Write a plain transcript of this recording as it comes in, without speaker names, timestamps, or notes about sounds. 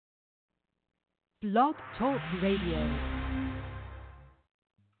Blog Talk Radio.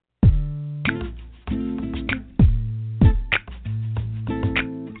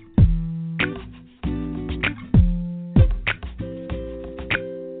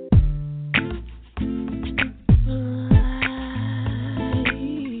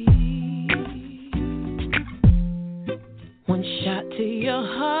 One shot to your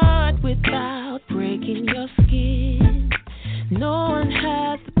heart without breaking your skin. No one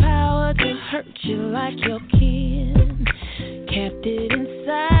has the power to hurt you like your kin. Kept it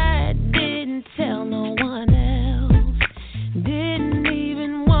inside, didn't tell no one else. Didn't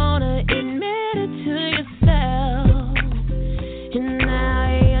even wanna admit it to yourself. And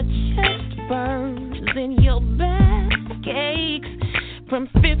now your chest burns and your back aches from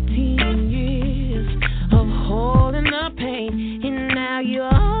 15 years of holding the pain. And now you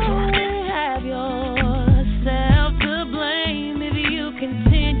only have yourself to blame if you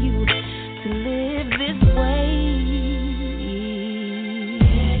continue to live this way.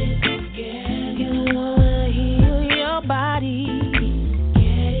 Get it together. You wanna heal your body.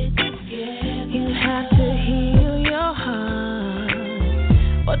 Get it together. You have to heal your heart.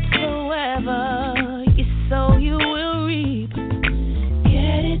 Whatsoever you sow, you will reap.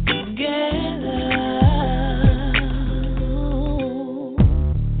 Get it together.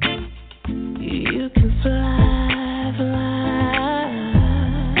 You can fly, fly.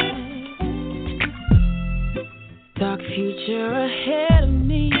 Dark future ahead of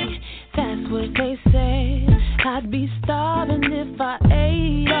me, that's what they say. I'd be starving if I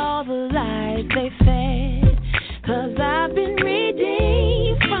ate all the lies they fed. 'Cause I've been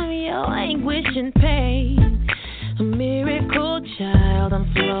redeemed from your anguish and pain. A miracle child, I'm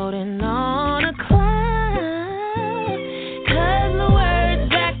floating on a cloud. 'Cause the words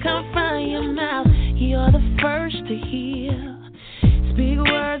that come from your mouth, you're the first to hear. Speak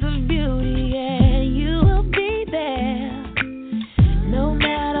words of beauty and you will be there. No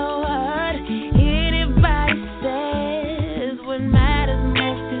matter what anybody says, what matters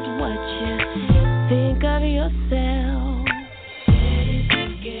most is what you think of yourself. Get it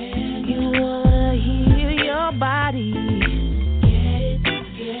together. You wanna heal your body. Get it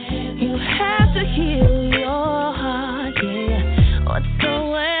together. You have to heal your heart, yeah.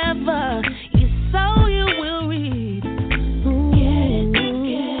 Whatsoever you sow, you will reap. Get it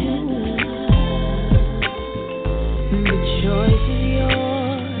together. The choice is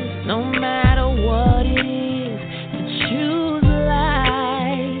yours, no matter what it is. To choose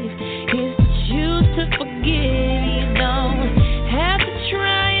life is to choose to forgive. You don't have to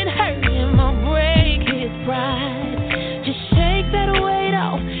try and hurt him or break his pride. Just shake that weight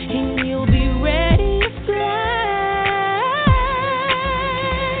off and you'll be ready to fly.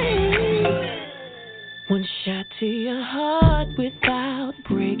 One shot to your heart without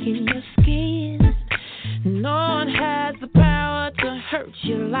breaking your skin. No one has the power to hurt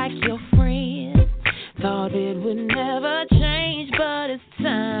you like your friend. Thought it would never change, but as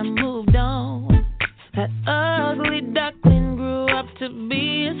time moved on, that ugly duckling grew up to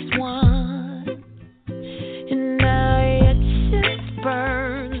be a swan. And now your chest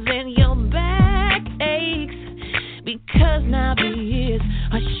burns and your back aches, because now the years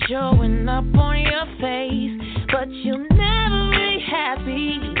are showing up on your face. But you'll never be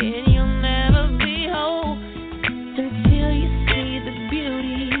happy and you'll never be whole until you see the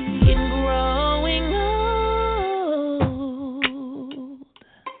beauty in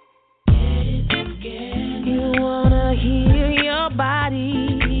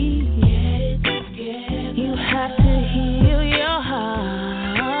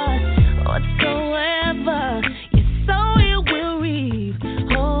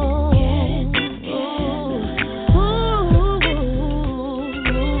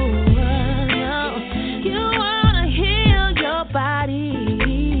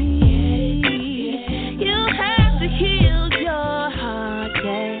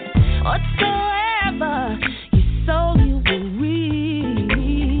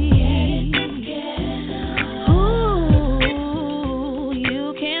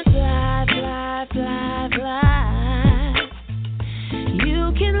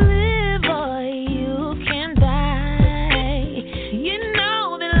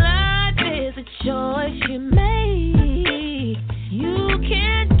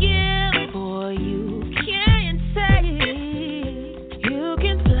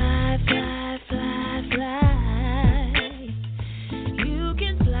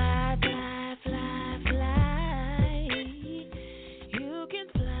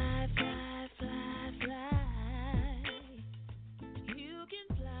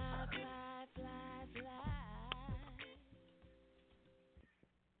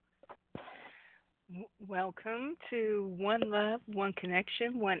Welcome to One Love, One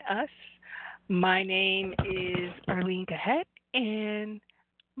Connection, One Us. My name is Arlene Cahet, and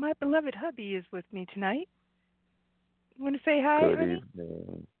my beloved hubby is with me tonight. Want to say hi, Good honey?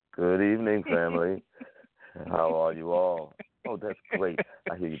 evening. Good evening, family. How are you all? Oh, that's great.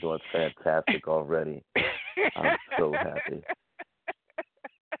 I hear you doing fantastic already. I'm so happy.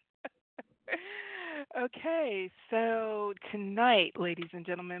 Okay, so tonight, ladies and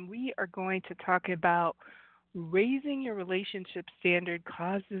gentlemen, we are going to talk about raising your relationship standard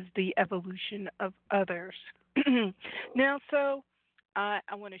causes the evolution of others. Now, I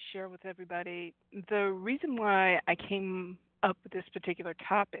want to share with everybody the reason why I came up with this particular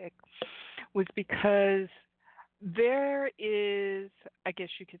topic was because there is, I guess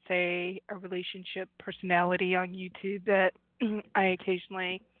you could say, a relationship personality on YouTube that I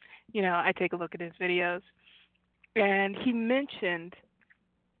occasionally, I take a look at his videos. And he mentioned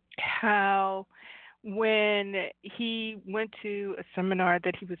how when he went to a seminar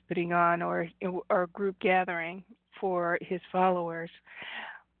that he was putting on or a group gathering for his followers,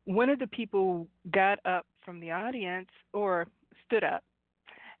 one of the people got up from the audience or stood up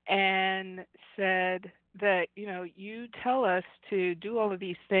and said that, you tell us to do all of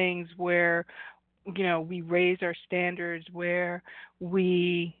these things where, we raise our standards, where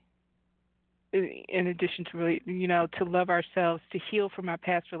we in addition to really, to love ourselves, to heal from our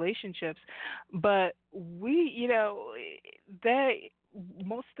past relationships. But we, that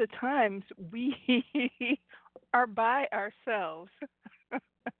most of the times we are by ourselves.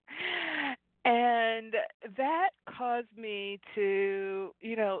 And that caused me to,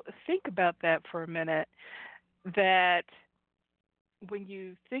 think about that for a minute. That when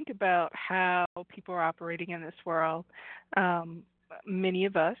you think about how people are operating in this world, um, many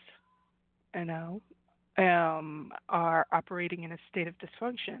of us, are operating in a state of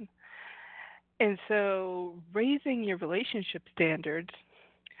dysfunction. And so raising your relationship standards,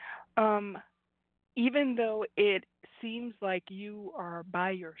 um, even though it seems like you are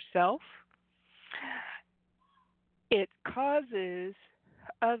by yourself, it causes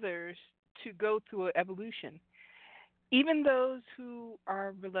others to go through an evolution, even those who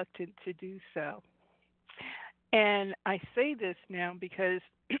are reluctant to do so. And I say this now because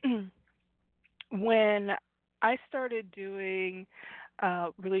when I started doing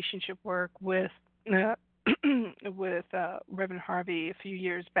relationship work with uh, Reverend Harvey a few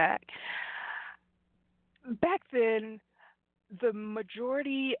years back. Back then, the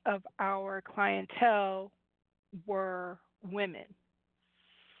majority of our clientele were women.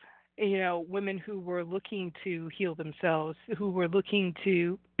 Women who were looking to heal themselves, who were looking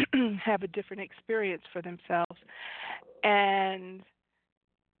to have a different experience for themselves. And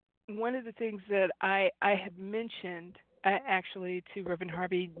one of the things that I had mentioned actually to Reverend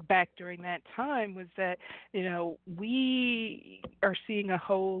Harvey back during that time was that we are seeing a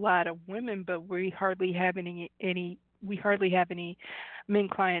whole lot of women, but we hardly have any men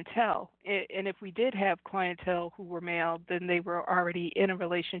clientele. And if we did have clientele who were male, then they were already in a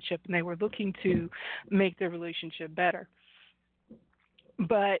relationship and they were looking to make their relationship better.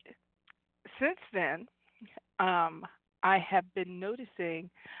 But since then, um, I have been noticing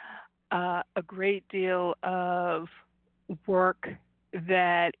a great deal of work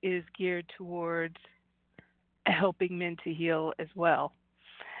that is geared towards helping men to heal as well.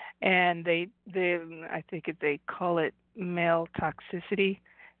 And they I think they call it male toxicity.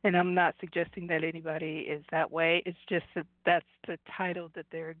 And I'm not suggesting that anybody is that way. It's just that that's the title that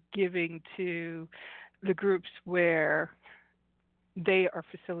they're giving to the groups where they are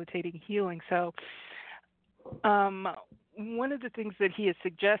facilitating healing. So, um, one of the things that he has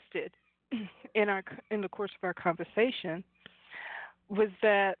suggested in the course of our conversation was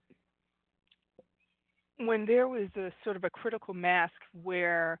that when there was a sort of a critical mass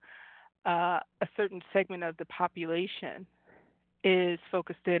where a certain segment of the population is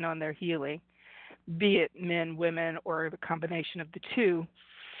focused in on their healing, be it men, women, or the combination of the two,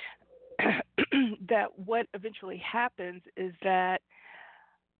 that what eventually happens is that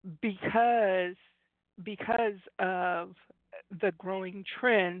because because of the growing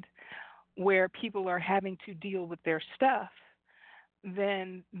trend where people are having to deal with their stuff,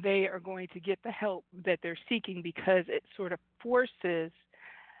 then they are going to get the help that they're seeking because it sort of forces,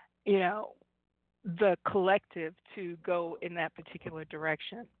 you know, the collective to go in that particular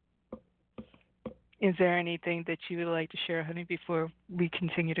direction. Is there anything that you would like to share, honey, before we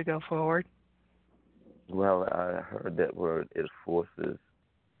continue to go forward? Well, I heard that word it forces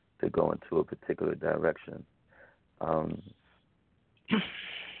to go into a particular direction. Um,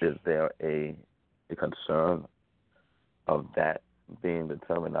 is there a concern of that being the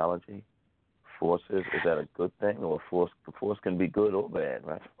terminology, forces, is that a good thing, or force can be good or bad,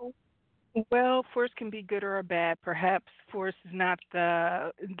 right? Well, force can be good or bad. Perhaps force is not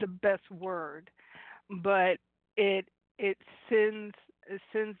the best word, but it it sends it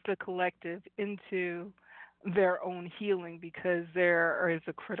sends the collective into their own healing because there is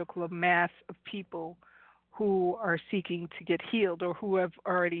a critical mass of people who are seeking to get healed or who have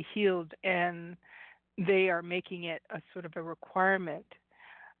already healed, and they are making it a sort of a requirement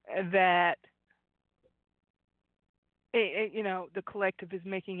that the collective is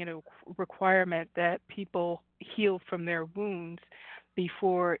making it a requirement that people heal from their wounds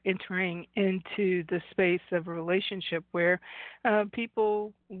before entering into the space of a relationship where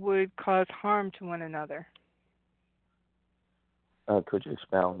people would cause harm to one another. Could you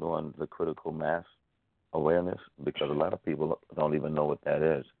expound on the critical mass awareness? Because a lot of people don't even know what that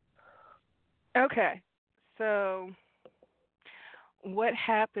is. Okay, so what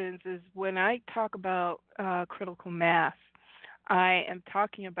happens is when I talk about critical mass, I am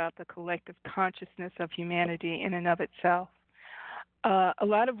talking about the collective consciousness of humanity in and of itself. A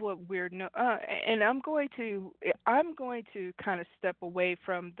lot of what and I'm going to kind of step away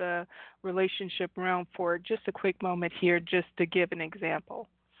from the relationship realm for just a quick moment here, just to give an example.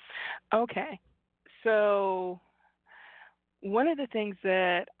 Okay, so one of the things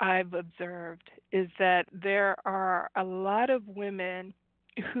that I've observed is that there are a lot of women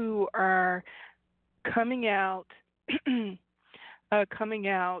who are coming out, coming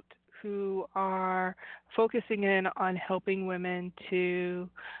out, who are focusing in on helping women to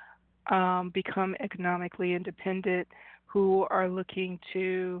become economically independent, who are looking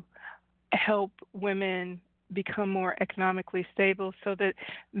to help women become more economically stable so that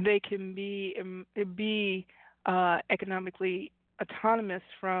they can be economically autonomous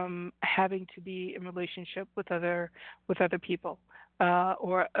from having to be in relationship with other people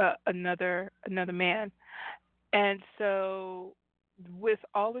or another man. And so, with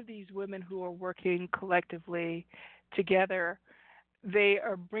all of these women who are working collectively together, they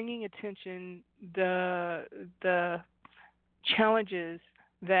are bringing attention the challenges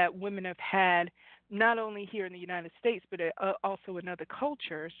that women have had, not only here in the United States but also in other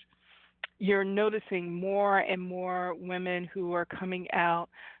cultures. You're noticing more and more women who are coming out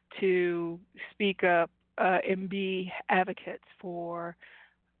to speak up and be advocates for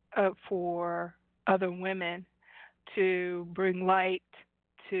other women, to bring light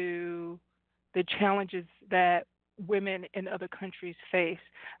to the challenges that women in other countries face,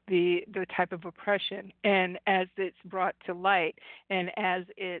 the type of oppression, and as it's brought to light, and as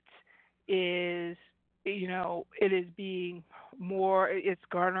it is, it is being more, it's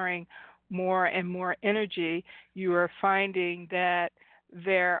garnering more and more energy. You are finding that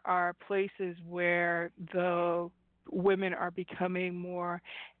there are places where the women are becoming more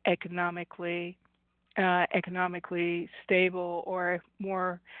economically stable or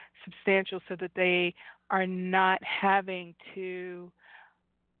more substantial, so that they are not having to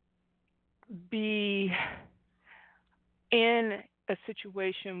be in a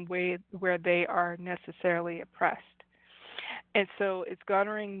situation where they are necessarily oppressed. And so it's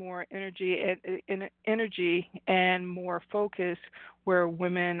garnering more energy and more focus, where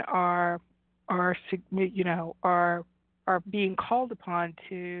women are are being called upon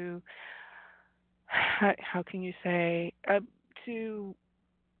to, how can you say, to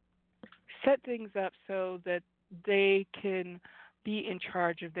set things up so that they can be in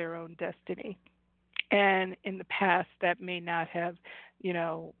charge of their own destiny. And in the past, that may not have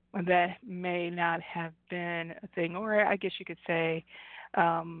been a thing, or I guess you could say,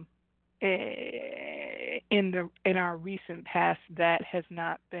 um, in our recent past, that has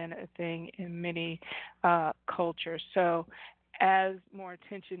not been a thing in many cultures. So, as more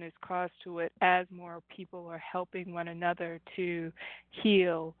attention is caused to it, as more people are helping one another to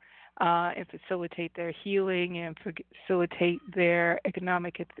heal and facilitate their healing and facilitate their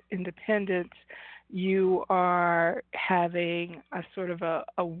economic independence, you are having a sort of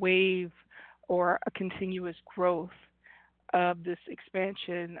a wave or a continuous growth of this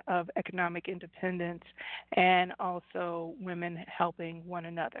expansion of economic independence, and also women helping one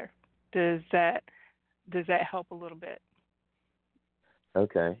another. Does that help a little bit?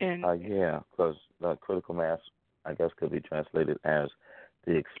 Okay. And Yeah, because critical mass, I guess, could be translated as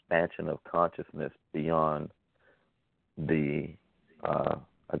the expansion of consciousness beyond the,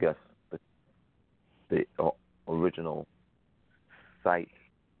 I guess, the original site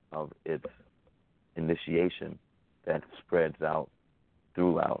of its initiation, that spreads out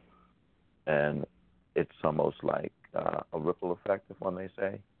throughout, and it's almost like a ripple effect, if one may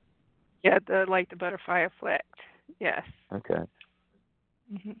say. yeah, like the butterfly effect. Yes. Okay.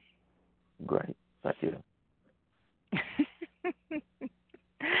 Hmm. Great. Thank you.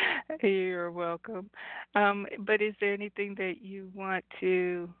 You're welcome. But is there anything that you want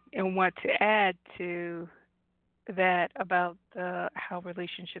to add to that about how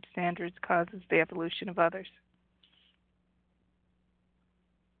relationship standards causes the evolution of others?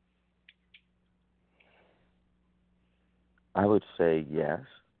 I would say yes,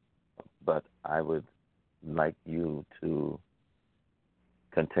 but I would like you to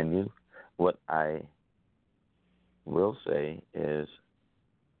continue. What I will say is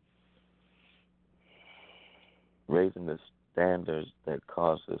raising the standards that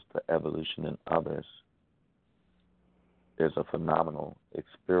causes the evolution in others is a phenomenal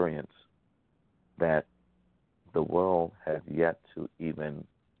experience that the world has yet to even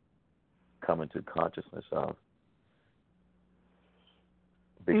come into consciousness of.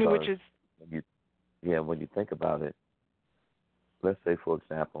 Because Which is when you think about it, let's say for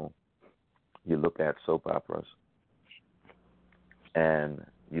example, you look at soap operas and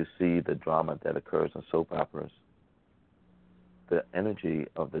you see the drama that occurs in soap operas. The energy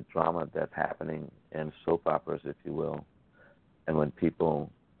of the drama that's happening in soap operas, if you will, and when people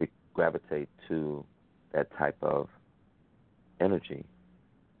gravitate to that type of energy,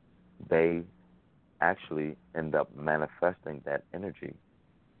 they actually end up manifesting that energy,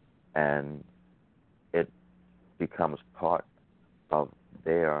 and it becomes part of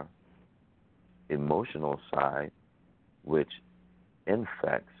their emotional side, which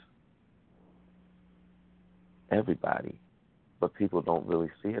infects everybody, but people don't really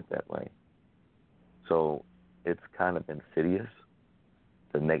see it that way. So it's kind of insidious,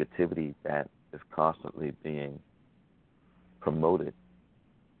 the negativity that is constantly being promoted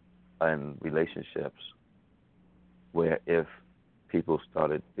in relationships, where if people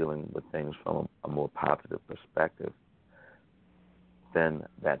started dealing with things from a more positive perspective, then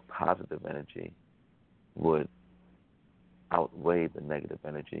that positive energy would outweigh the negative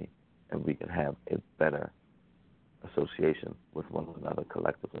energy, and we can have a better association with one another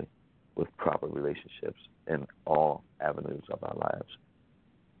collectively, with proper relationships in all avenues of our lives.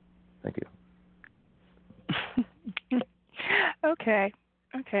 Thank you. Okay.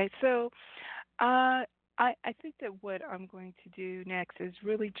 Okay. So I think that what I'm going to do next is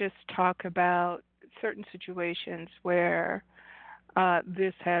really just talk about certain situations where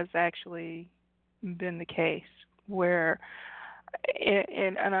this has actually been the case, where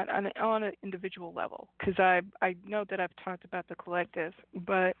on an individual level, because I know that I've talked about the collective,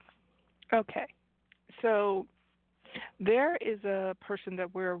 but okay. So there is a person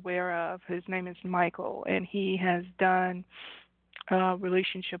that we're aware of. His name is Michael, and he has done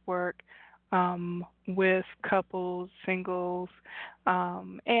relationship work with couples, singles,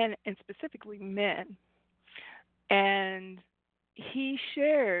 and specifically men. And he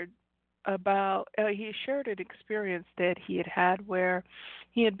shared he shared an experience that he had where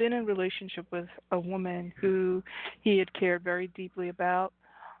he had been in a relationship with a woman who he had cared very deeply about,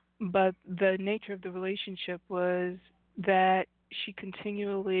 but the nature of the relationship was that she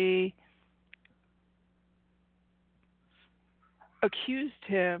continually accused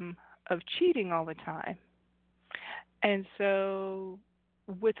him of cheating all the time. And so,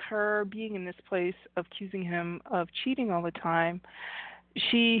 with her being in this place of accusing him of cheating all the time,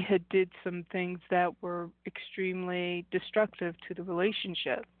 she had did some things that were extremely destructive to the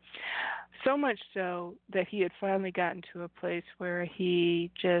relationship. So much so that he had finally gotten to a place where he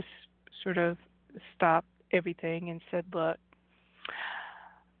just sort of stopped everything and said, "Look,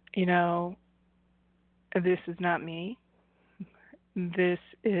 you know, this is not me. This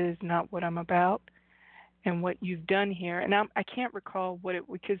is not what I'm about. And what you've done here," and I can't recall what it,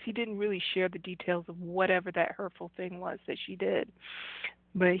 because he didn't really share the details of whatever that hurtful thing was that she did.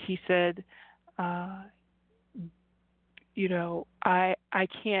 But he said, uh, I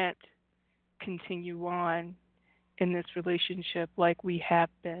can't continue on in this relationship like we have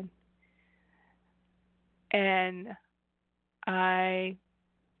been, and I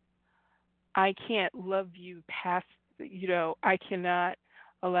I can't love you past, I cannot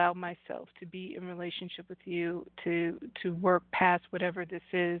allow myself to be in relationship with you to work past whatever this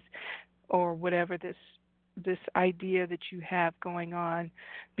is, or whatever this idea that you have going on,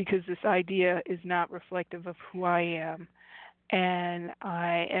 because this idea is not reflective of who I am, and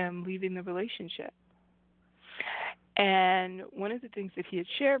I am leaving the relationship. And one of the things that he had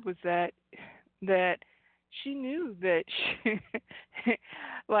shared was that she knew that she,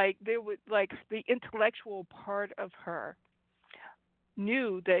 like, there was, like, the intellectual part of her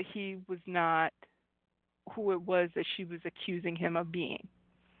knew that he was not who it was that she was accusing him of being.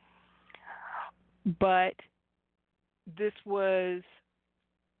 But this was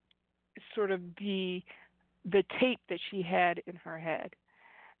sort of the tape that she had in her head.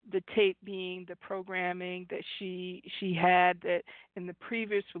 The tape being the programming that she had that in the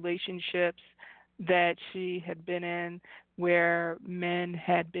previous relationships that she had been in where men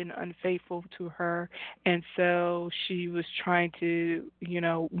had been unfaithful to her, and so she was trying to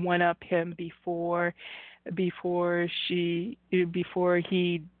one up him before he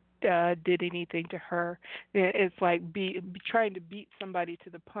did anything to her. It's like trying to beat somebody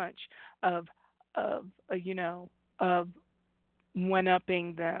to the punch of of one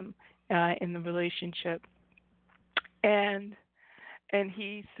upping them in the relationship. And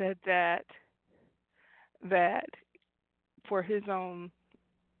he said that for his own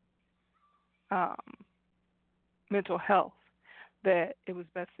um, mental health, that it was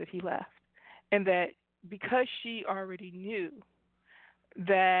best that he left, and that because she already knew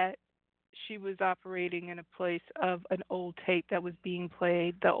that she was operating in a place of an old tape that was being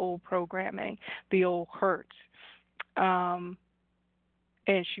played, the old programming, the old hurt, and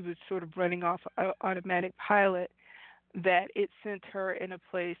she was sort of running off automatic pilot, that it sent her in a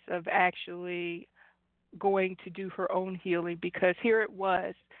place of actually going to do her own healing, because here it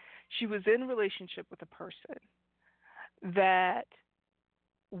was, she was in a relationship with a person that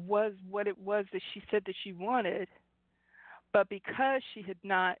was what it was that she said that she wanted, but because she had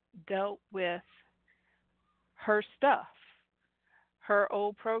not dealt with her stuff, her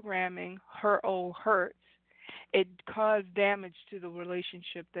old programming, her old hurts, it caused damage to the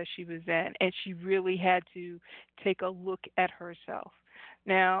relationship that she was in, and she really had to take a look at herself.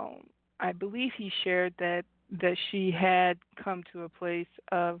 Now, I believe he shared that she had come to a place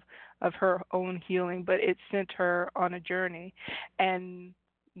of her own healing, but it sent her on a journey. And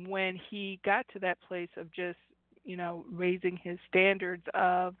when he got to that place of just raising his standards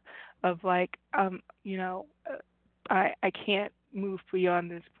of like I can't move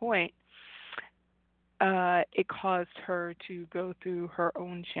beyond this point, it caused her to go through her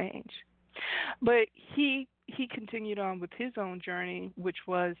own change. But he continued on with his own journey, which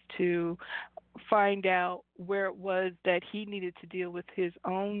was to find out where it was that he needed to deal with his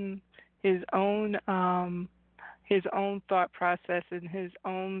own thought process and his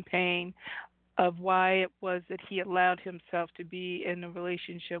own pain of why it was that he allowed himself to be in a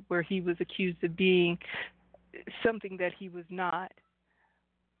relationship where he was accused of being something that he was not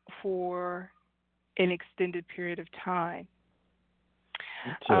for an extended period of time.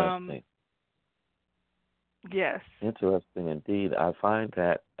 Interesting. Yes. Interesting indeed. I find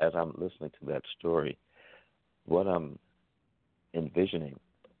that as I'm listening to that story, what I'm envisioning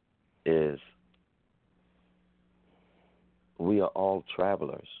is we are all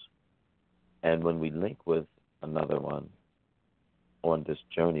travelers. And when we link with another one on this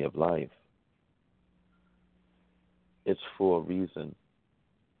journey of life, it's for a reason.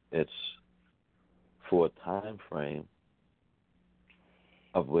 It's for a time frame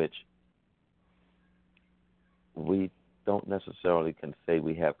of which we don't necessarily can say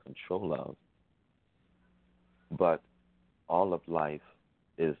we have control of, but all of life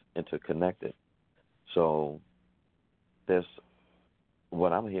is interconnected. So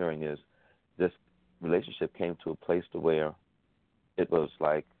what I'm hearing is this relationship came to a place to where it was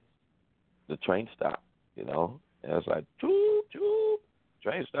like the train stop, And it was like, choop, choop,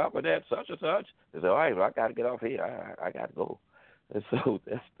 train stop at that such and such. They said, all right, well, I got to get off here. I got to go. And so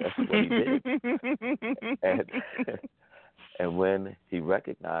that's what he did. And when he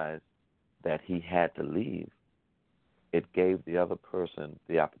recognized that he had to leave, it gave the other person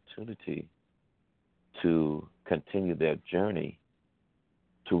the opportunity to continue their journey,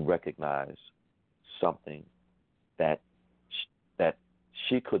 to recognize something that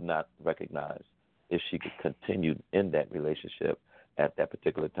she could not recognize if she could continue in that relationship at that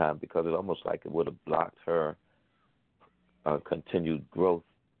particular time, because it almost like it would have blocked her continued growth,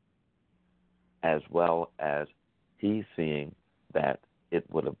 as well as he seeing that it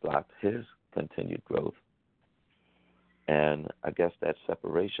would have blocked his continued growth. And I guess that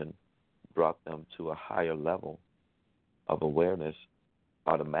separation brought them to a higher level of awareness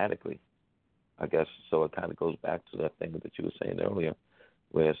automatically. I guess so. It kind of goes back to that thing that you were saying earlier,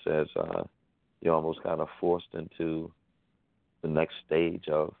 where it says you're almost kind of forced into the next stage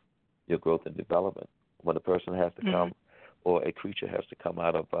of your growth and development. When a person has to come, or a creature has to come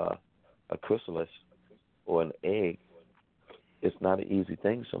out of a chrysalis or an egg, it's not an easy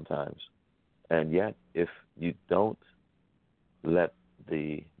thing sometimes. And yet, if you don't let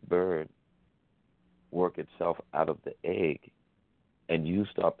the bird work itself out of the egg, and you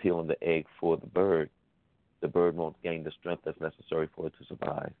start peeling the egg for the bird won't gain the strength that's necessary for it to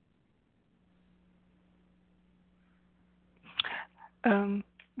survive.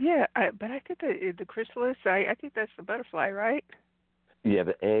 Yeah, but I think the chrysalis, I think that's the butterfly, right? Yeah,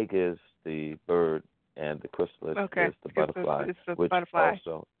 the egg is the bird, and the chrysalis Okay, is the butterfly, it's the which butterfly.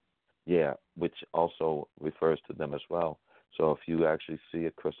 also, yeah, which also refers to them as well. So if you actually see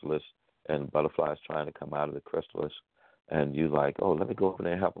a chrysalis and butterflies trying to come out of the chrysalis, and you like, oh, let me go over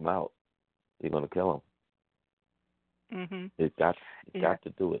there and help them out, you're gonna kill them. Mhm. You Yeah. got to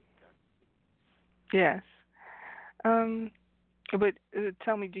do it. Yes. Um, but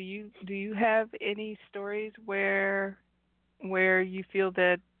tell me, do you have any stories where you feel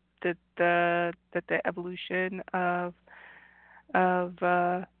that the evolution of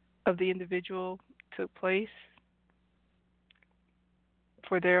uh, of the individual took place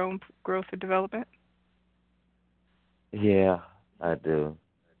for their own growth and development? Yeah, I do.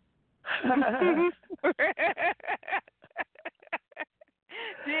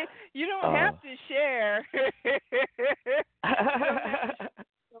 You don't uh, have to share. You don't have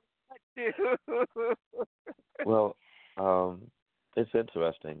to share too. well, it's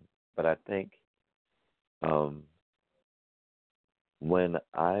interesting, but I think um, when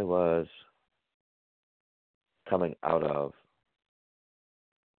I was coming out of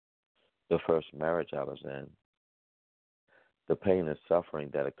the first marriage I was in, the pain and suffering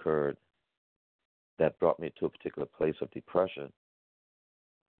that occurred that brought me to a particular place of depression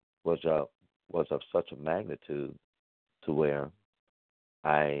was was of such a magnitude to where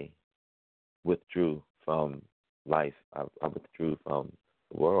I withdrew from life. I withdrew from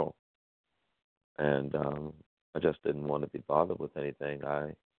the world, and I just didn't want to be bothered with anything.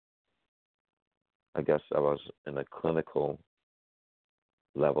 I guess I was in a clinical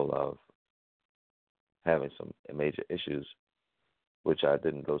level of having some major issues, which I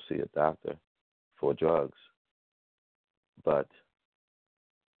didn't go see a doctor for drugs, but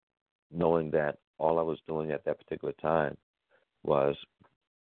knowing that all I was doing at that particular time was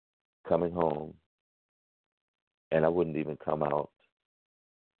coming home, and I wouldn't even come out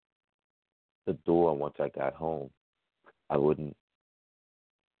the door once I got home. I wouldn't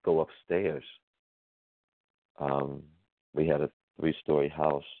go upstairs. Um, we had a 3-story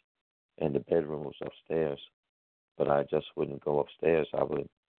house, and the bedroom was upstairs, but I just wouldn't go upstairs. I would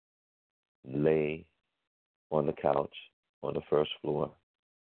lay on the couch on the first floor,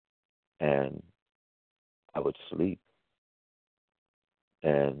 and I would sleep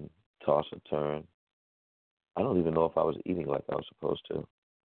and toss and turn. I don't even know if I was eating like I was supposed to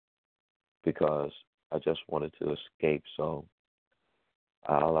because I just wanted to escape. So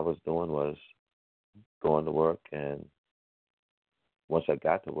all I was doing was going to work, and once I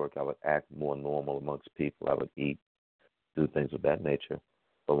got to work, I would act more normal amongst people. I would eat, do things of that nature.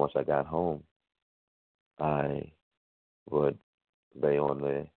 But once I got home, I would lay on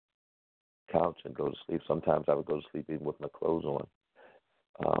the couch and go to sleep. Sometimes I would go to sleep even with my clothes on,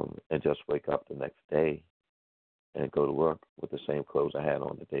 and just wake up the next day and go to work with the same clothes I had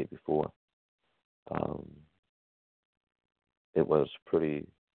on the day before. Um, it was pretty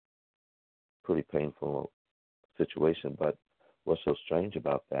painful situation. But what's so strange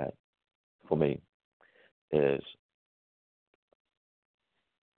about that for me is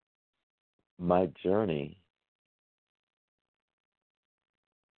my journey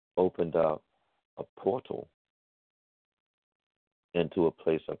opened up a portal into a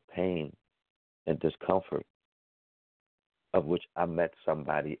place of pain and discomfort, of which I met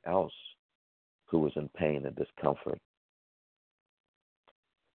somebody else who was in pain and discomfort.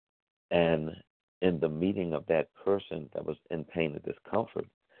 And in the meeting of that person that was in pain and discomfort,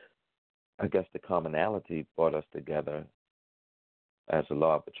 I guess the commonality brought us together as the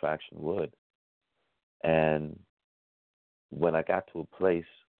law of attraction would. And when I got to a place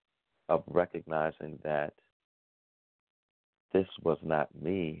of recognizing that this was not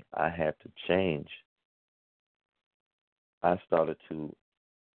me, I had to change, I started to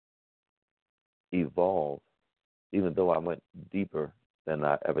evolve, even though I went deeper than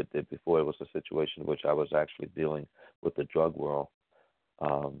I ever did before. It was a situation in which I was actually dealing with the drug world.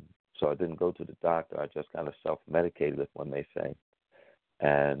 So I didn't go to the doctor. I just kind of self-medicated, if one may say.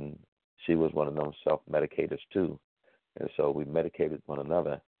 And she was one of those self-medicators too. And so we medicated one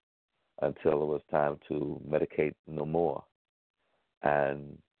another until it was time to medicate no more.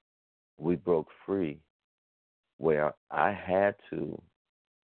 And we broke free where I had to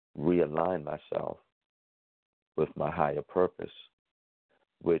realign myself with my higher purpose,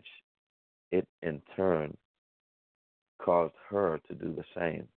 which it in turn caused her to do the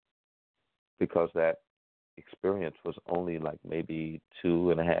same, because that experience was only like maybe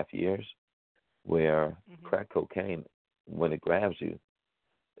 2.5 years, where Mhm. crack cocaine, when it grabs you,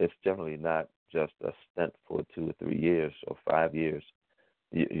 it's generally not just a stint for 2 or 3 years or 5 years.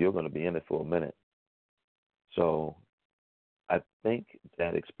 you're going to be in it for a minute. So I think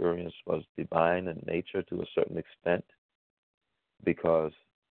that experience was divine in nature to a certain extent because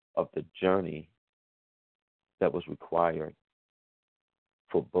of the journey that was required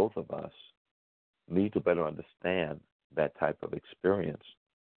for both of us, me to better understand that type of experience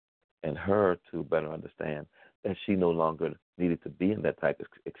and her to better understand that she no longer needed to be in that type of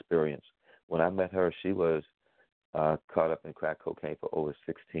experience. When I met her, she was caught up in crack cocaine for over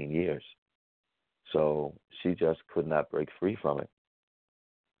 16 years. So she just could not break free from it.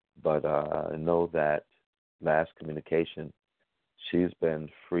 But I know that last communication, she's been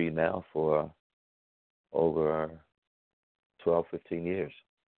free now for over 12, 15 years,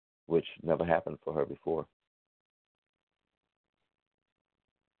 which never happened for her before.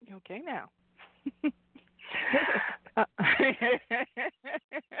 Okay, now. Uh,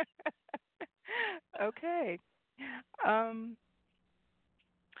 okay. Um,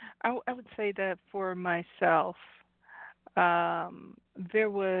 I would say that for myself, there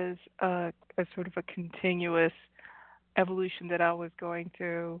was a sort of a continuous evolution that I was going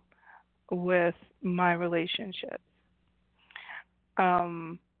through with my relationship.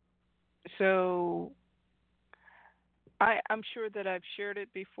 Um, so I'm sure that I've shared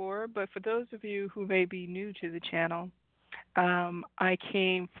it before, but for those of you who may be new to the channel, I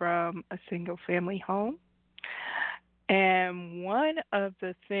came from a single family home. And one of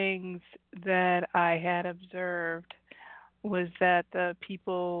the things that I had observed was that the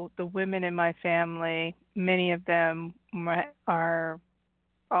women in my family, many of them are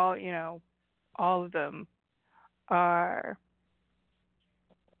all, all of them are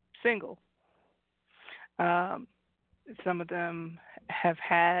single. Um, some of them have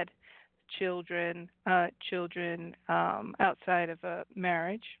had children outside of a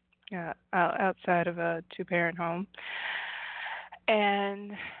marriage, outside of a two-parent home.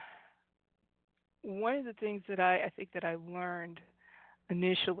 And one of the things that I think that I learned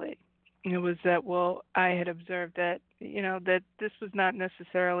initially, was that, well, I had observed that that this was not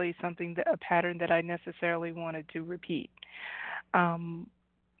necessarily something that a pattern that I necessarily wanted to repeat. Um,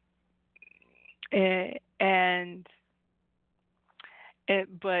 and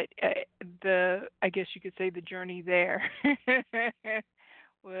but the I guess you could say the journey there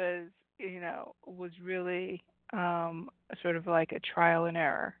was was really sort of like a trial and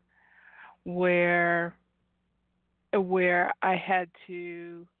error where I had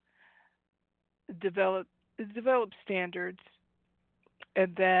to develop standards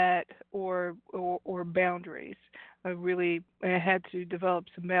that or boundaries. I had to develop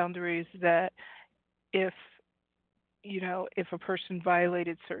some boundaries that if if a person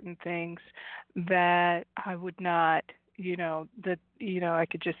violated certain things, that I would not, that I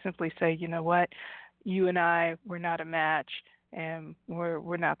could just simply say, you know what, you and I, we're not a match, and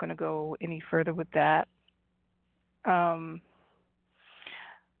we're not going to go any further with that. Um,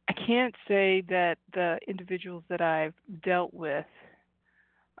 I can't say that the individuals that I've dealt with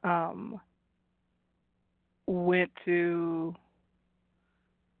um, went through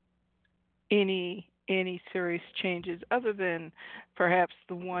any serious changes other than perhaps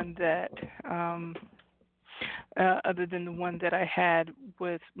the one that other than the one that I had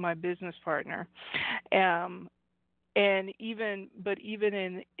with my business partner. Um, and even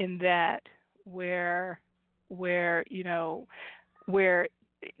in that where where you know where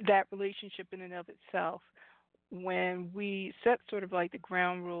that relationship in and of itself, when we set sort of like the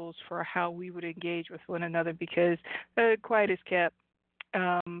ground rules for how we would engage with one another, because quiet is kept.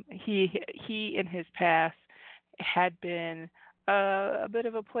 He in his past had been a bit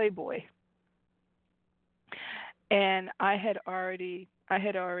of a playboy, and I had already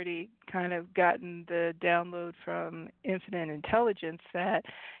kind of gotten the download from Infinite Intelligence that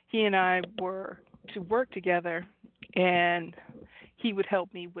he and I were to work together, and he would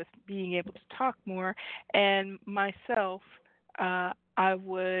help me with being able to talk more, and myself, I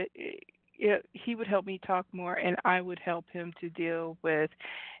would. He would help me talk more, and I would help him to deal with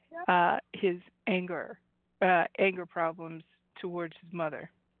his anger problems towards his mother.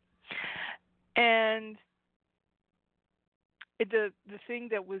 And the thing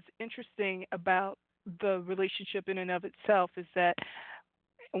that was interesting about the relationship in and of itself is that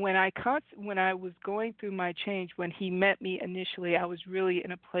when I was going through my change, when he met me initially, I was really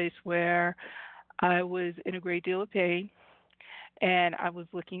in a place where I was in a great deal of pain, and I was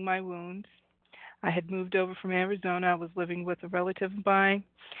licking my wounds. I had moved over from Arizona. I was living with a relative of mine,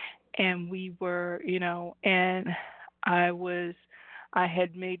 and we were, and I was, I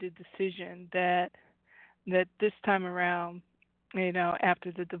had made a decision that this time around,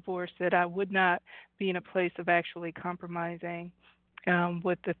 after the divorce, that I would not be in a place of actually compromising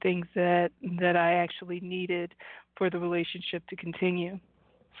with the things that I actually needed for the relationship to continue.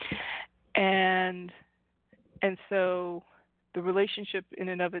 And so the relationship in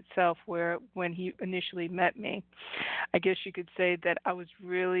and of itself, where when he initially met me, I guess you could say that I was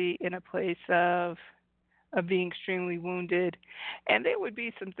really in a place of being extremely wounded, and there would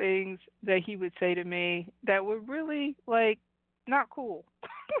be some things that he would say to me that were really like not cool.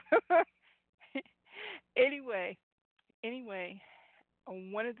 anyway, anyway,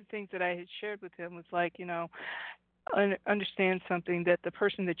 one of the things that I had shared with him was like, understand something, that the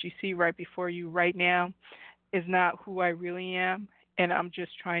person that you see right before you right now is not who I really am, and I'm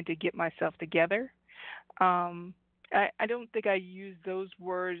just trying to get myself together. I don't think I used those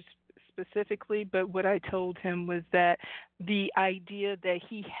words specifically, but what I told him was that the idea that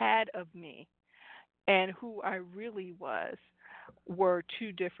he had of me and who I really was were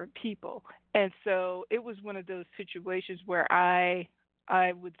two different people. And so it was one of those situations where I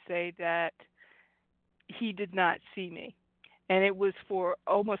would say that he did not see me. And it was for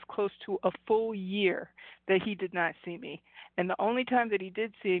almost close to a full year that he did not see me. And the only time that he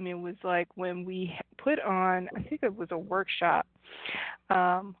did see me was like when we put on, I think it was a workshop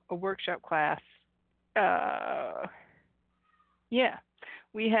class. Uh, yeah,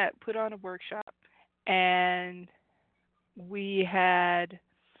 we had put on a workshop, and we had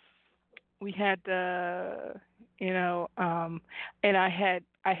the, you know, and I had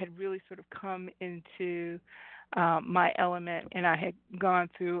really sort of come into my element, and I had gone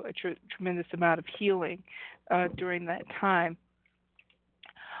through a tremendous amount of healing during that time.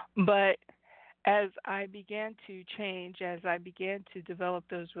 But as I began to change, as I began to develop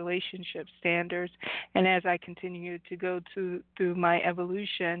those relationship standards, and as I continued to go through my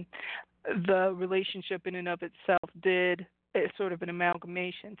evolution, the relationship in and of itself did sort of an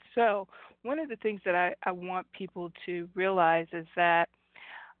amalgamation. So, one of the things that I want people to realize is that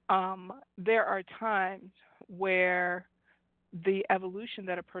there are times where the evolution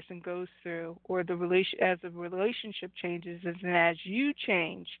that a person goes through, or as the relationship changes, and as you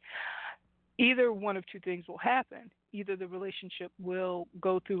change, either one of two things will happen. Either the relationship will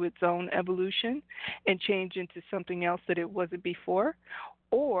go through its own evolution and change into something else that it wasn't before,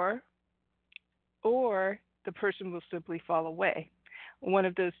 or the person will simply fall away. One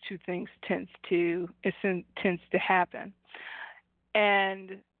of those two things tends to happen.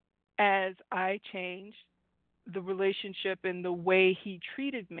 And as I changed, the relationship and the way he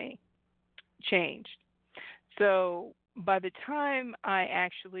treated me changed. So by the time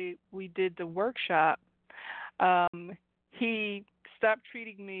we did the workshop, he stopped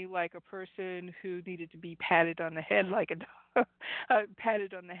treating me like a person who needed to be patted on the head, like a dog,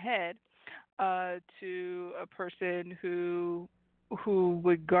 patted on the head, to a person who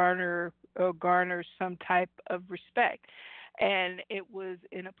would garner some type of respect. And it was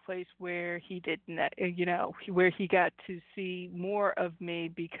in a place where he didn't, where he got to see more of me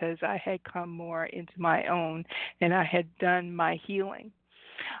because I had come more into my own and I had done my healing.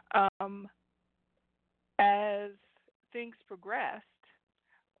 As things progressed,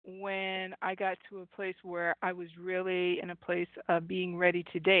 when I got to a place where I was really in a place of being ready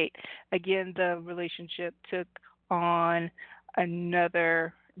to date, again, the relationship took on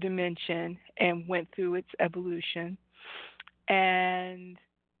another dimension and went through its evolution. And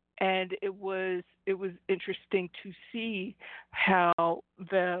it was interesting to see how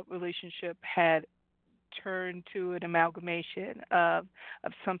the relationship had turned to an amalgamation of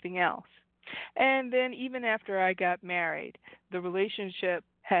something else. And then even after I got married, the relationship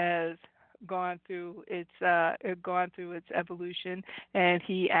has gone through its evolution, and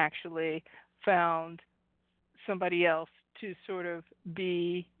he actually found somebody else to sort of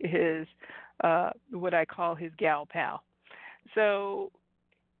be his what I call his gal pal. So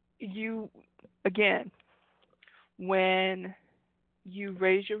you, again, when you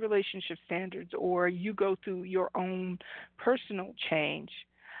raise your relationship standards or you go through your own personal change,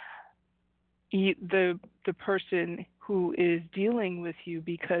 the person who is dealing with you,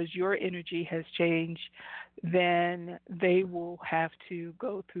 because your energy has changed, then they will have to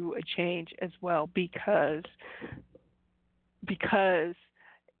go through a change as well, because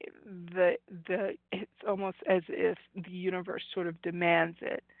the it's almost as if the universe sort of demands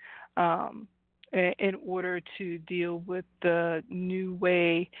it, in order to deal with the new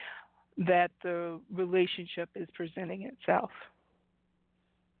way that the relationship is presenting itself.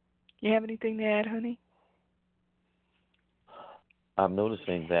 You have anything to add, honey? I'm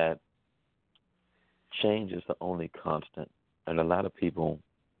noticing that change is the only constant, and a lot of people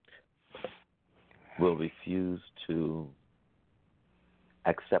will refuse to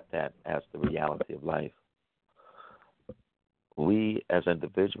accept that as the reality of life. we as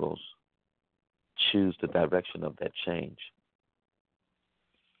individuals choose the direction of that change.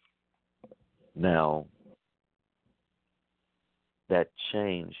 Now, that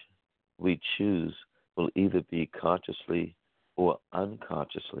change we choose will either be consciously or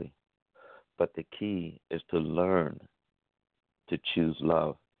unconsciously, but the key is to learn to choose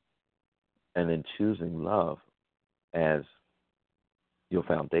love. And in choosing love as your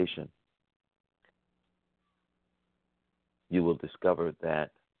foundation, you will discover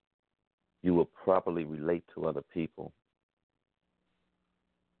that you will properly relate to other people.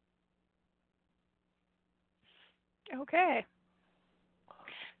 Okay.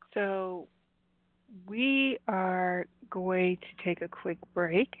 So we are going to take a quick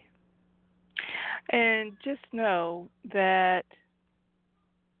break. And just know that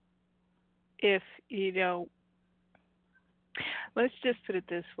if, let's just put it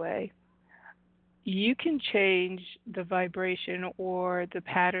this way. You can change the vibration or the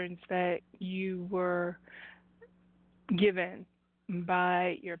patterns that you were given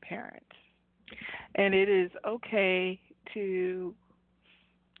by your parents. And it is okay to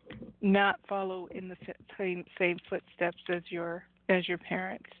not follow in the same footsteps as your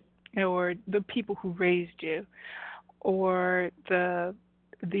parents or the people who raised you or the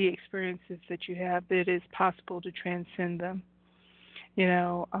experiences that you have. It is possible to transcend them.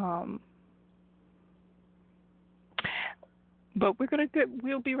 But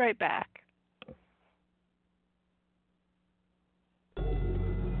we'll be right back.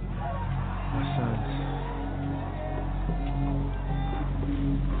 My sons,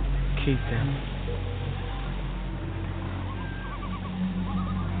 keep them.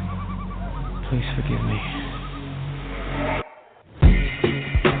 Please forgive me.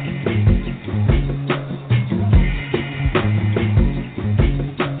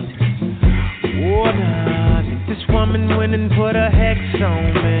 Oh, nah, think this woman went and put a hex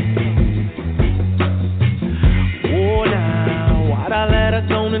on me. Oh, nah, why'd I let her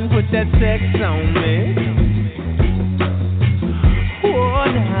go and put that sex on me? Oh,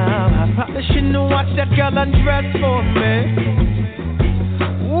 nah, I probably shouldn't have watched that girl undress for me.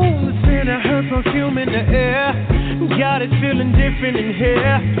 Ooh, the scent of her perfume in the air got it feeling different in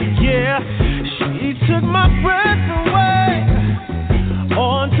here. Yeah, she took my breath away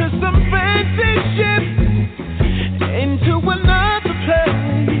onto some fancy ship into another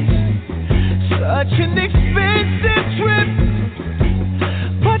place. Such an expensive trip,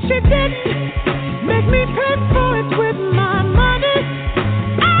 but she didn't make me pay for it with my money.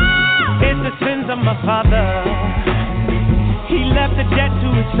 Ah! It's the sins of my father. He left a debt to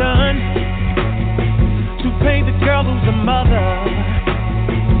his son to pay the girl who's a mother.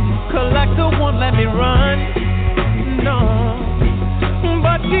 Collector won't let me run, no.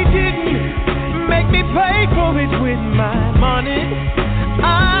 But she didn't make me pay for it with my money.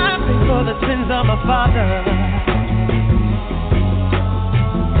 I pay for the sins of my father.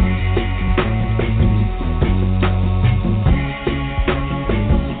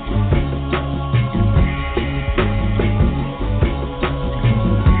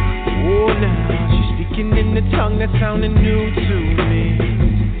 In the tongue that sounded new to me.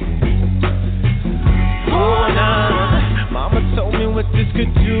 Oh, nah, mama told me what this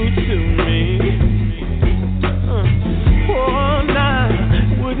could do to me. Oh,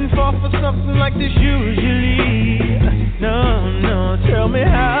 nah, wouldn't fall for something like this usually. No, tell me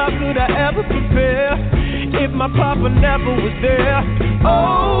how could I ever prepare if my papa never was there?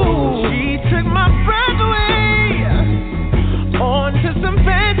 Oh, she took my breath away onto some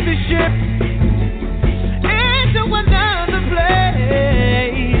fancy ship. Another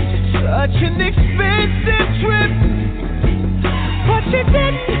place, such an expensive trip, but she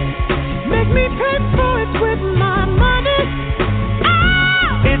didn't make me pay for it with my money.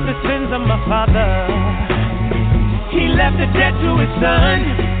 Ah! It's the sins of my father. He left a debt to his son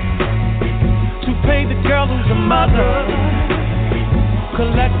to pay the girl who's a mother.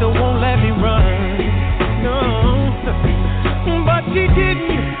 Collector won't let me run, no, but she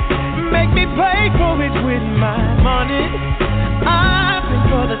didn't make me pay for it with my money. I pay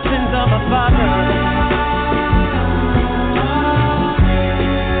for the sins of my father.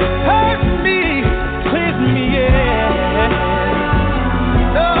 Hurt me, twist me, yeah.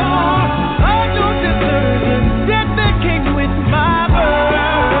 No, I don't deserve the debt that came with my birth.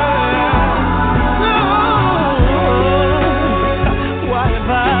 No, why have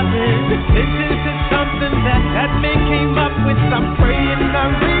I been listening to something that man came up with? I'm praying I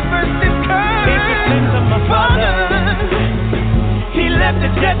reverse this curse. It's the sins of my father. He left a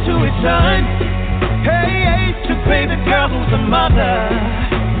debt to his son. Hey, to pay the girl who's a mother.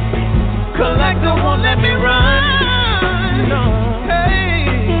 Collector won't let me run. No,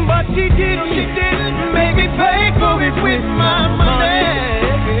 hey, but she didn't make me pay for it with my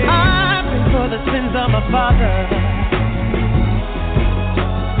money. I pay for the sins of my father.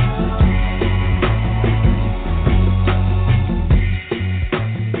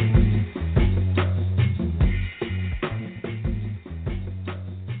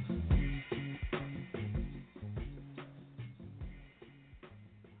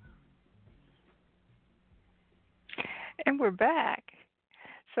 And we're back.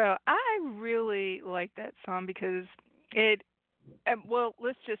 So I really like that song because it, well,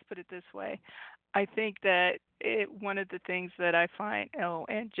 let's just put it this way. I think that one of the things that I find, oh,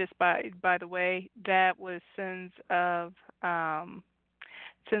 and just by the way, that was Sins of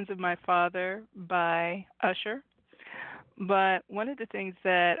My Father by Usher. But one of the things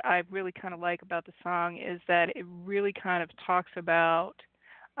that I really kind of like about the song is that it really kind of talks about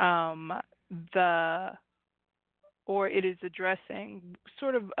um, the or it is addressing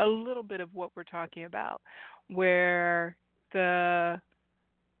sort of a little bit of what we're talking about, where the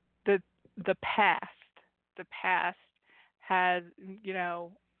the the past the past has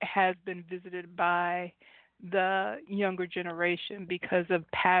has been visited by the younger generation because of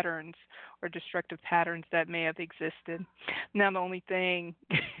patterns or destructive patterns that may have existed. Now the only thing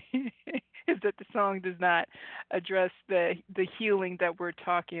is that the song does not address the healing that we're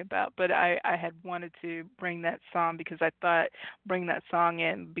talking about. But I had wanted to bring that song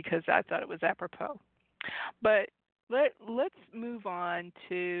in because I thought it was apropos. But let's move on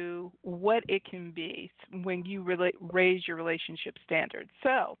to what it can be when you raise your relationship standards.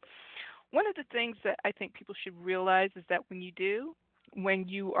 So, one of the things that I think people should realize is that when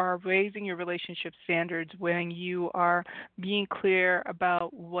you are raising your relationship standards, when you are being clear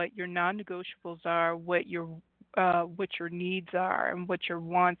about what your non-negotiables are, what your needs are, and what your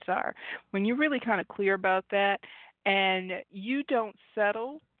wants are, when you're really kind of clear about that, and you don't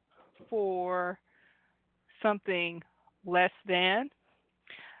settle for something less than,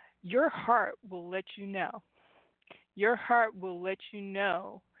 your heart will let you know. Your heart will let you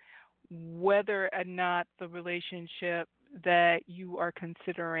know whether or not the relationship that you are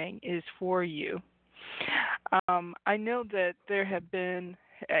considering is for you. I know that there have been,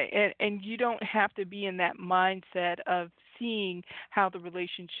 and you don't have to be in that mindset of seeing how the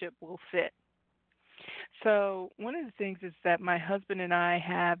relationship will fit. So, one of the things is that my husband and I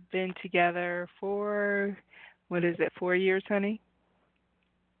have been together for, what is it, 4 years, honey?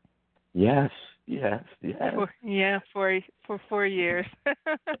 Yes, yes, yes. For 4 years.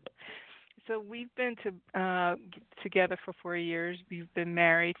 So we've been together for 4 years. We've been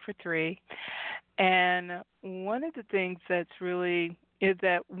married for 3, and one of the things that's really is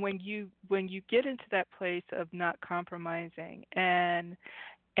that when you get into that place of not compromising and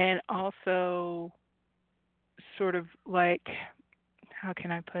also sort of like, how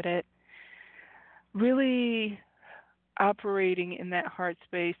can I put it? Really operating in that heart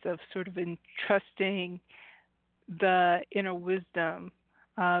space of sort of entrusting the inner wisdom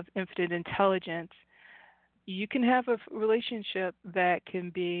of infinite intelligence, you can have a relationship that can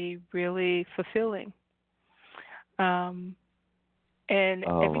be really fulfilling. And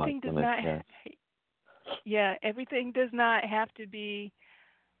Oh my everything does goodness, not, yes. everything does not have to be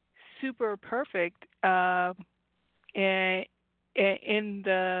super perfect. And in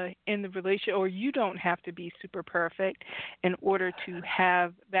the relation, or you don't have to be super perfect in order to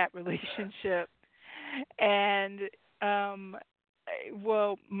have that relationship. And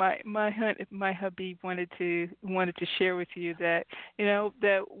well, my hubby wanted to share with you that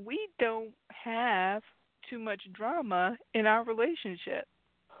that we don't have too much drama in our relationship.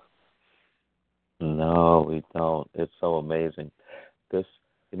 No, we don't. It's so amazing. This,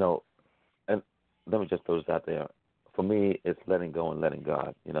 you know, and let me just throw this out there. For me, it's letting go and letting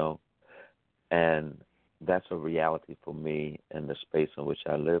God. And that's a reality for me in the space in which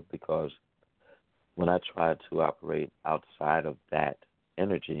I live, because when I tried to operate outside of that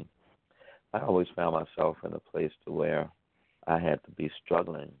energy, I always found myself in a place to where I had to be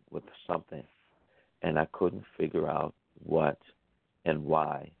struggling with something, and I couldn't figure out what and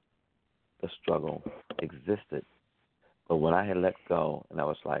why the struggle existed. But when I had let go and I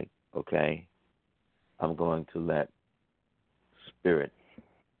was like, okay, I'm going to let Spirit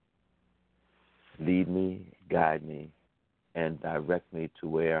lead me, guide me, and direct me to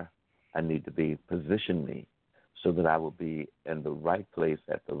where I need to be, position me so that I will be in the right place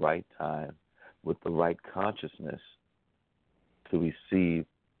at the right time with the right consciousness to receive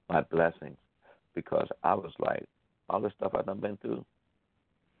my blessings. Because I was like, all the stuff I've done been through,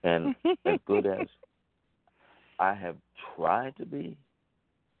 and as good as I have tried to be,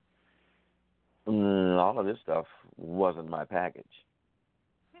 All of this stuff wasn't my package.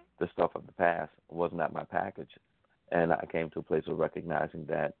 The stuff of the past was not my package. And I came to a place of recognizing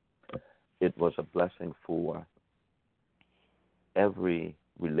that it was a blessing for every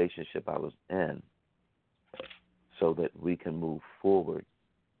relationship I was in so that we can move forward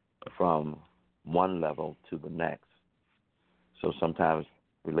from one level to the next. So sometimes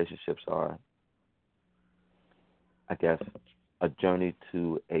relationships are, I guess, a journey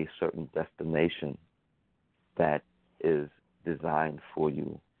to a certain destination that is designed for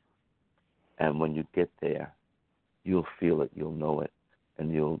you. And when you get there, you'll feel it, you'll know it,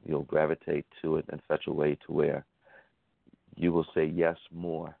 and you'll gravitate to it in such a way to where you will say yes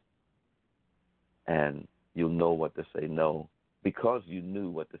more, and you'll know what to say no because you knew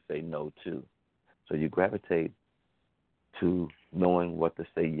what to say no to. So you gravitate to knowing what to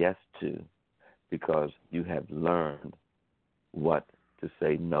say yes to because you have learned what to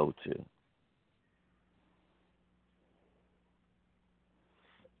say no to.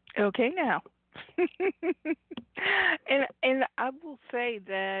 Okay, now. and I will say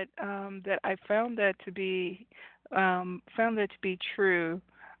that that I found that to be true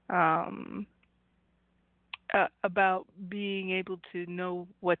um, about being able to know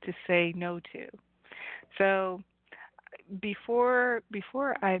what to say no to. So before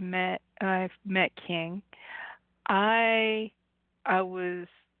I met King, I I was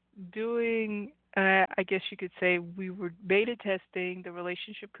doing I guess you could say we were beta testing the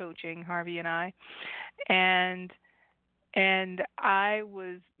relationship coaching, Harvey and I, and I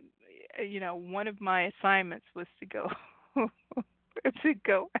was one of my assignments was to go to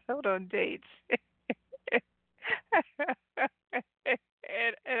go out on dates.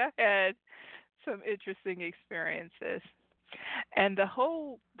 And I had some interesting experiences. And the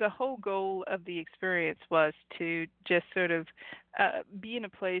whole goal of the experience was to just sort of be in a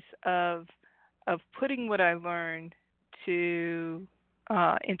place of putting what I learned to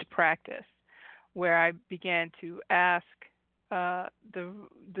into practice, where I began to ask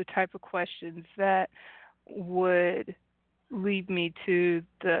the type of questions that would lead me to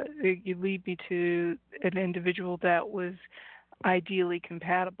an individual that was ideally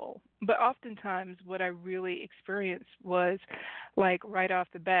compatible. But oftentimes, what I really experienced was like right off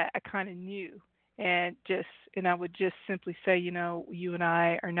the bat, I kind of knew, and I would just simply say, you and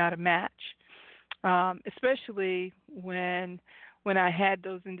I are not a match. Especially when I had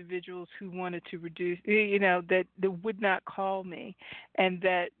those individuals who wanted to reduce, that would not call me, and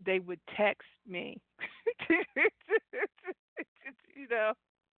that they would text me, you know,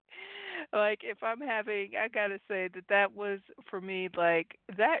 like if I'm having, I gotta say that was for me, like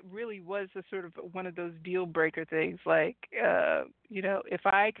that really was a sort of one of those deal breaker things. Like, if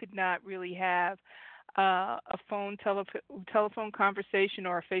I could not really have a telephone conversation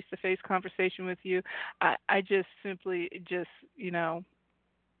or a face to face conversation with you, I just simply just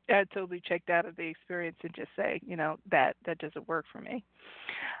I totally checked out of the experience and just say that doesn't work for me.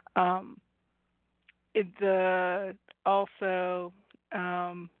 Um, the also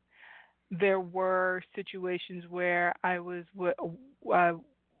there were situations where I was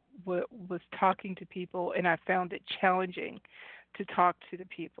talking to people, and I found it challenging to talk to the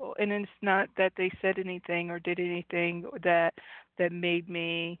people. And it's not that they said anything or did anything that made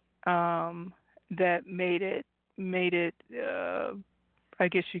me that made it I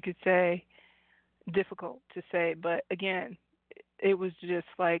guess you could say difficult to say. But again, it was just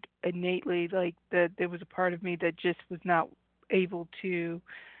like innately like that there was a part of me that just was not able to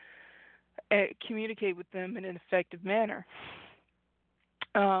communicate with them in an effective manner.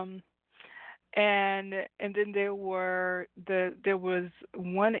 Um, and then there was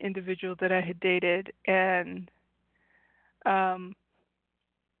one individual that I had dated, and um,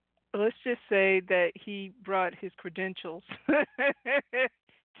 let's just say that he brought his credentials to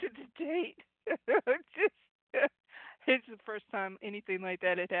the date. Just, it's the first time anything like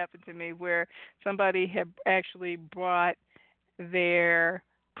that had happened to me, where somebody had actually brought their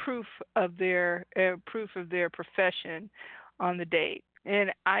proof of their profession on the date,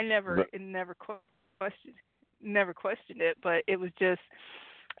 and I But questioned never questioned it, but it was just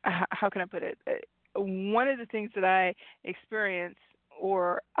how can I put it? One of the things that I experienced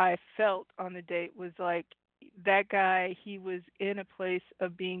or I felt on the date was like that guy, he was in a place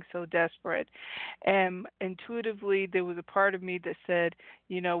of being so desperate, and intuitively there was a part of me that said,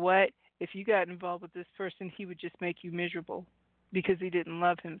 you know what, if you got involved with this person, he would just make you miserable because he didn't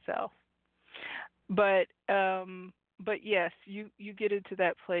love himself. But yes, you get into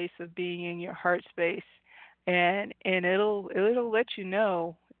that place of being in your heart space, and it'll let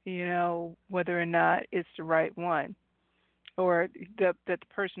whether or not it's the right one, or that the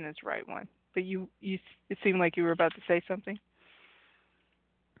person is the right one. But it seemed like you were about to say something.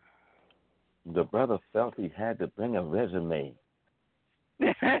 The brother felt he had to bring a resume.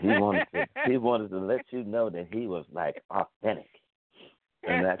 He wanted to let you know that he was like authentic.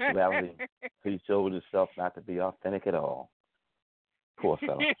 In actuality, he showed himself not to be authentic at all. Poor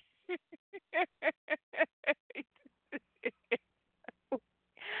fellow.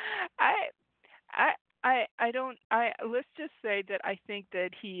 I I don't I let's just say that I think that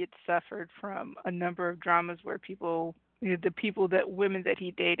he had suffered from a number of dramas where people, the people that women that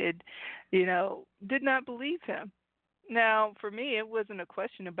he dated, did not believe him. Now, for me, it wasn't a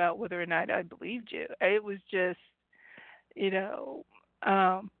question about whether or not I believed you. It was just, you know,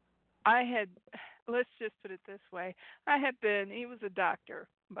 um I had, let's just put it this way. He was a doctor,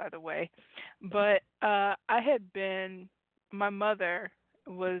 by the way, but my mother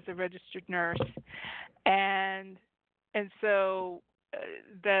was a registered nurse, and so uh,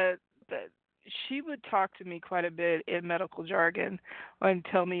 the she would talk to me quite a bit in medical jargon and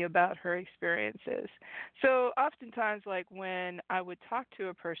tell me about her experiences. So oftentimes, like when I would talk to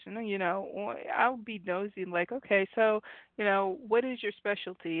a person, I would be nosy and like, okay, so what is your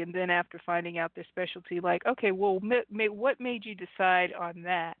specialty? And then after finding out their specialty, like, okay, well, what made you decide on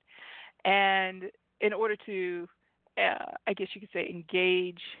that? And in order to, I guess you could say,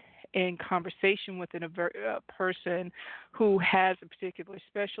 engage in conversation with a person who has a particular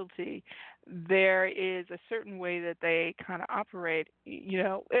specialty, there is a certain way that they kind of operate.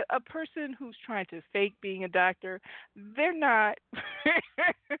 A person who's trying to fake being a doctor, they're not. They're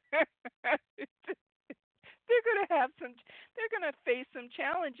going to have some. They're going to face some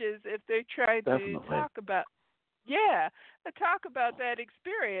challenges if they try to Definitely. talk about that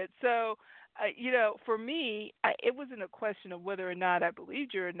experience. So, for me, it wasn't a question of whether or not I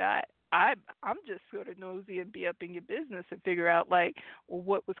believed you or not. I'm just sort of nosy and be up in your business and figure out like, well,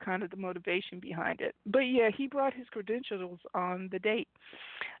 what was kind of the motivation behind it. But yeah, he brought his credentials on the date,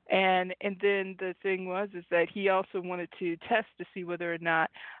 and then the thing is that he also wanted to test to see whether or not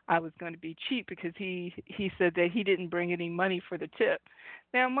I was going to be cheap, because he said that he didn't bring any money for the tip.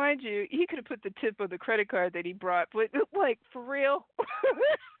 Now, mind you, he could have put the tip on the credit card that he brought, but like for real.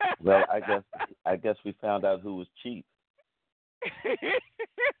 Well, I guess we found out who was cheap.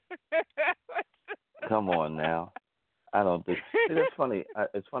 Come on now. I don't think. See, that's funny.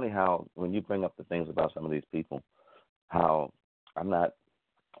 It's funny how when you bring up the things about some of these people, how I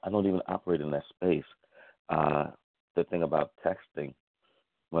don't even operate in that space. The thing about texting,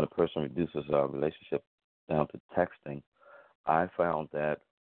 when a person reduces a relationship down to texting, I found that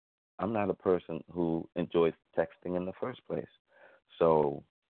I'm not a person who enjoys texting in the first place. So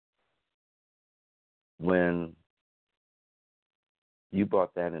when you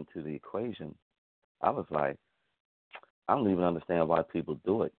brought that into the equation, I was like, I don't even understand why people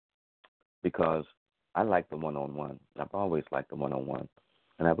do it, because I like the one-on-one. I've always liked the one-on-one,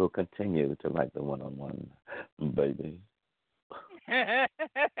 and I will continue to like the one-on-one, baby.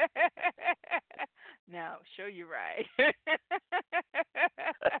 Now, show you right.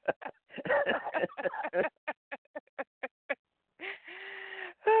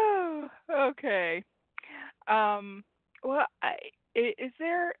 Oh, okay. Well, is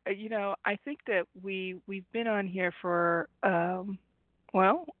there, I think that we've been on here for,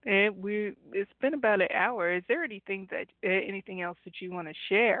 well, it's been about an hour. Is there anything else that you want to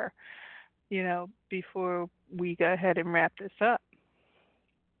share, before we go ahead and wrap this up?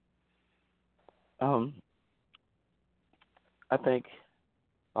 Um, I think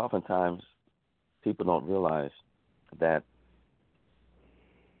oftentimes people don't realize that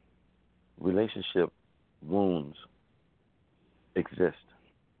relationship wounds exist,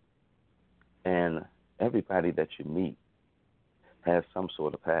 and everybody that you meet has some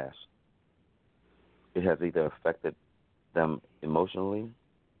sort of past. It has either affected them emotionally,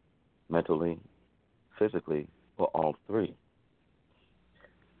 mentally, physically, or all three.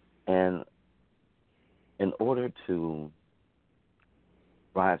 And in order to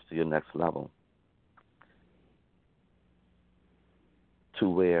rise to your next level, to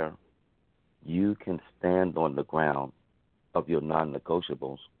where you can stand on the ground of your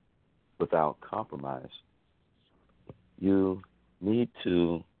non-negotiables without compromise, you need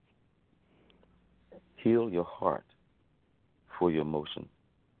to heal your heart for your emotional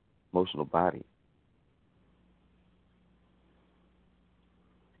body.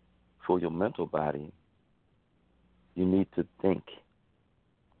 For your mental body, you need to think,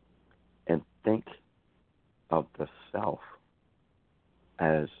 and think of the self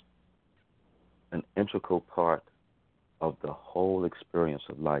as an integral part of the whole experience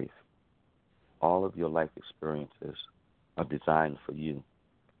of life. All of your life experiences are designed for you.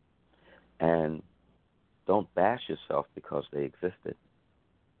 And don't bash yourself because they existed,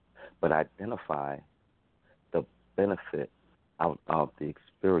 but identify the benefit out of the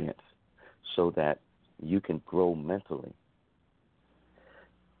experience so that you can grow mentally.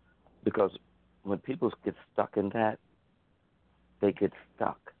 Because when people get stuck in that, they get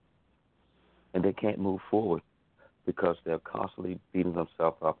stuck and they can't move forward because they're constantly beating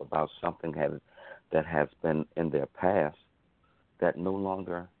themselves up about something that has been in their past that no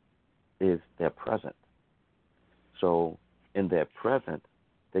longer is their present. So in their present,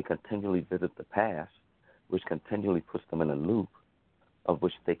 they continually visit the past, which continually puts them in a loop of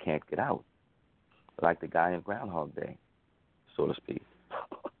which they can't get out, like the guy in Groundhog Day, so to speak.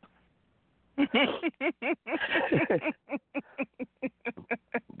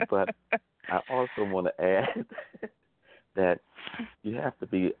 But I also want to add that you have to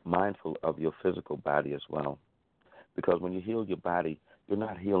be mindful of your physical body as well, because when you heal your body, you're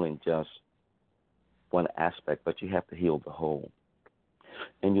not healing just one aspect, but you have to heal the whole.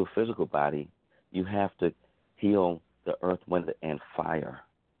 In your physical body, you have to heal the earth, wind, and fire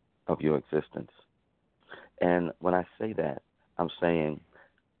of your existence. And when I say that, I'm saying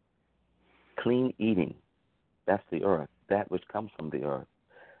clean eating, that's the earth, that which comes from the earth.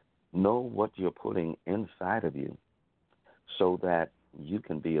 Know what you're putting inside of you so that you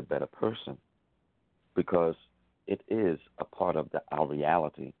can be a better person, because it is a part of our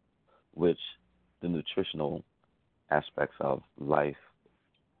reality, which the nutritional aspects of life,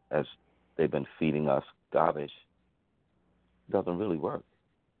 as they've been feeding us garbage, doesn't really work.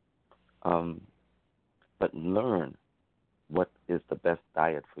 But learn what is the best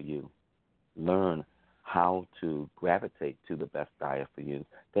diet for you. Learn how to gravitate to the best diet for you,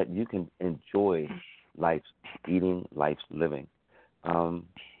 that you can enjoy life's eating, life's living.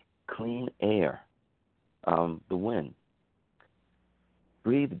 Clean air, the wind.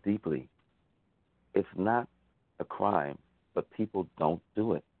 Breathe deeply. It's not a crime, but people don't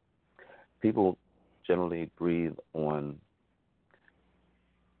do it. People generally breathe on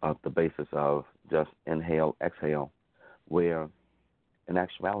the basis of just inhale, exhale, where in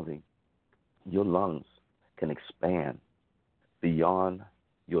actuality, your lungs can expand beyond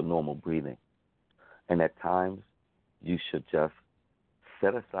your normal breathing. And at times, you should just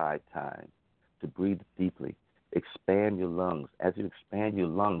set aside time to breathe deeply, expand your lungs. As you expand your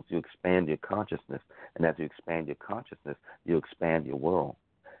lungs, you expand your consciousness. And as you expand your consciousness, you expand your world.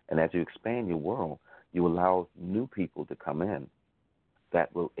 And as you expand your world, you allow new people to come in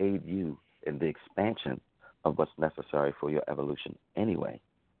that will aid you in the expansion of what's necessary for your evolution anyway.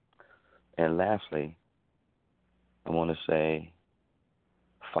 And lastly, I want to say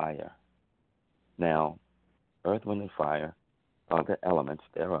fire. Now, earth, wind, and fire are the elements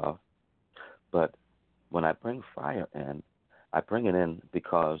thereof, but when I bring fire in, I bring it in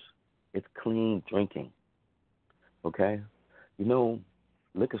because it's clean drinking, okay? You know,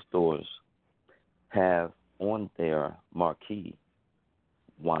 liquor stores have on their marquee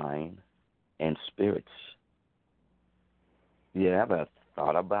wine and spirits. You ever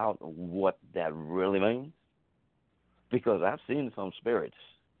thought about what that really means? Because I've seen some spirits,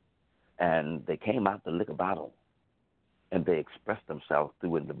 and they came out the liquor bottle, and they expressed themselves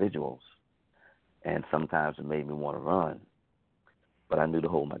through individuals, and sometimes it made me want to run, but I knew to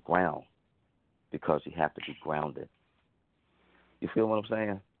hold my ground, because you have to be grounded. You feel what I'm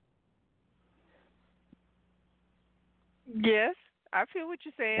saying? Yes, I feel what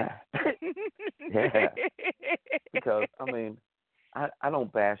you're saying. Yeah. Because, I mean, I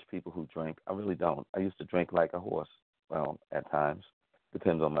don't bash people who drink. I really don't. I used to drink like a horse. Well, at times.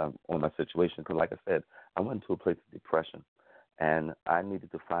 Depends on my situation. Because, like I said, I went into a place of depression, and I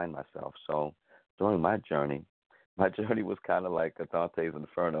needed to find myself. So during my journey was kind of like a Dante's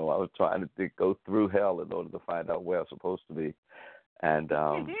Inferno. I was trying to go through hell in order to find out where I was supposed to be. And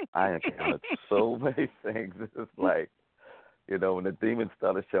I encountered so many things. It's like, you know, when the demons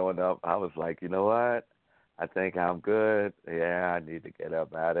started showing up, I was like, you know what? I think I'm good. Yeah, I need to get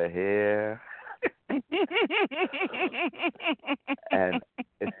up out of here. And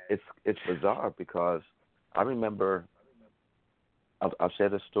it's bizarre because I remember, I'll share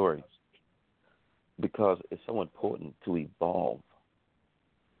this story because it's so important to evolve.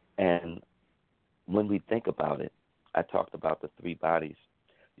 And when we think about it, I talked about the three bodies,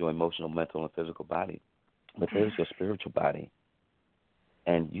 your emotional, mental, and physical body. But there's your spiritual body.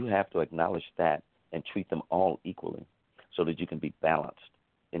 And you have to acknowledge that and treat them all equally so that you can be balanced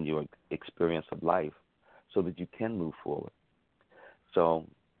in your experience of life so that you can move forward. So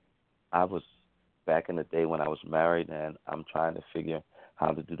I was back in the day when I was married, and I'm trying to figure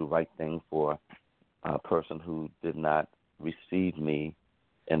how to do the right thing for a person who did not receive me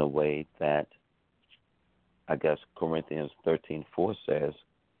in a way that I guess Corinthians 13:4 says,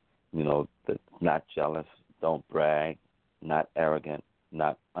 that not jealous, don't brag, not arrogant,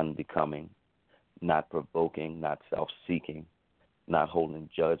 not unbecoming, not provoking, not self-seeking, not holding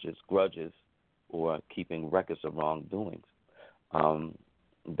grudges, or keeping records of wrongdoings.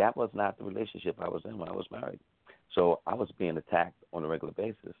 That was not the relationship I was in when I was married. So I was being attacked on a regular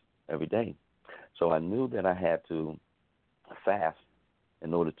basis every day. So I knew that I had to fast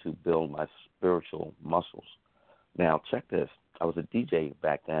in order to build my spiritual muscles. Now, check this. I was a DJ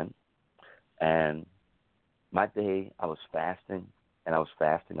back then, and my day I was fasting, and I was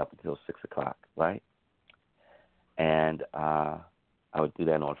fasting up until 6 o'clock, right? And I would do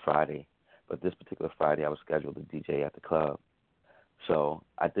that on Friday. But this particular Friday, I was scheduled to DJ at the club. So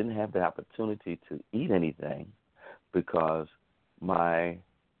I didn't have the opportunity to eat anything because my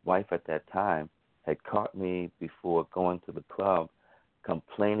wife at that time had caught me before going to the club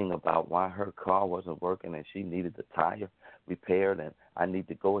complaining about why her car wasn't working and she needed the tire repaired, and I need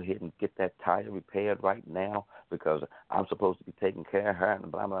to go ahead and get that tire repaired right now because I'm supposed to be taking care of her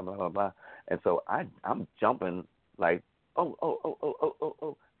and blah, blah, blah, blah, blah. And so I'm jumping like,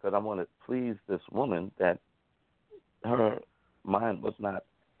 because I want to please this woman that her mind was not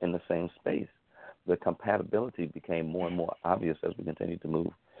in the same space. The compatibility became more and more obvious as we continued to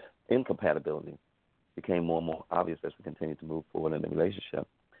move. Incompatibility became more and more obvious as we continued to move forward in the relationship.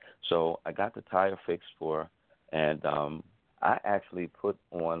 So I got the tire fixed for her, and I actually put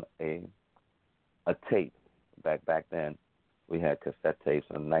on a tape. Back then, we had cassette tapes,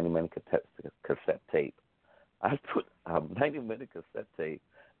 a 90-minute cassette tape. I put a 90-minute cassette tape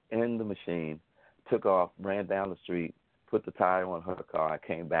in the machine, took off, ran down the street, put the tire on her car. I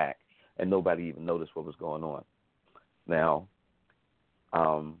came back, and nobody even noticed what was going on. Now,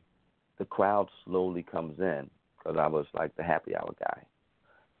 the crowd slowly comes in because I was like the happy hour guy.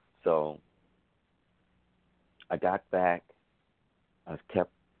 So I got back. I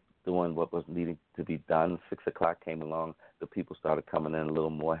kept doing what was needing to be done. 6 o'clock came along. The people started coming in a little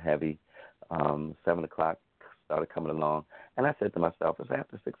more heavy. 7 o'clock started coming along. And I said to myself, it's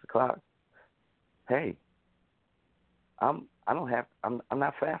after 6 o'clock. Hey, I'm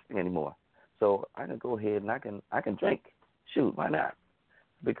not fasting anymore. So I can go ahead and I can drink. Shoot, why not?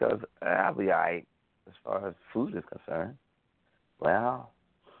 Because I'll be all right as far as food is concerned. Well,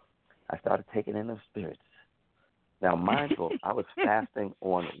 I started taking in those spirits. Now, mindful, I was fasting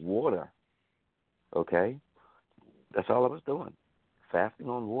on water, okay? That's all I was doing, fasting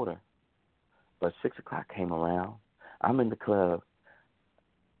on water. But 6 o'clock came around. I'm in the club,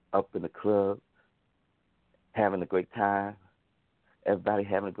 up in the club, having a great time. Everybody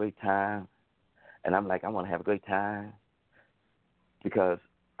having a great time. And I'm like, I want to have a great time because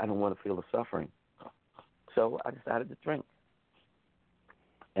I don't want to feel the suffering. So I decided to drink.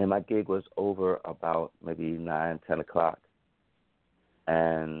 And my gig was over about maybe 9, 10 o'clock.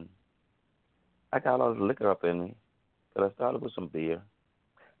 And I got all the liquor up in me. But I started with some beer.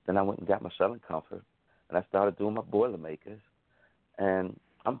 Then I went and got my Southern Comfort. And I started doing my Boilermakers. And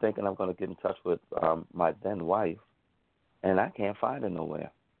I'm thinking I'm going to get in touch with my then wife. And I can't find her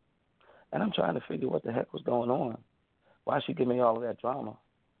nowhere. And I'm trying to figure what the heck was going on. Why she give me all of that drama?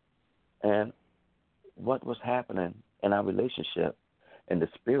 And what was happening in our relationship? And the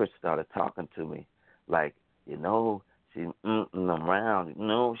spirit started talking to me like, she's around. She's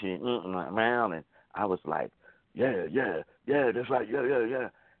around. And I was like, yeah, that's right, yeah.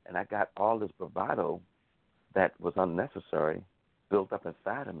 And I got all this bravado that was unnecessary built up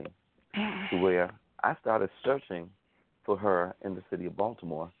inside of me to where I started searching for her in the city of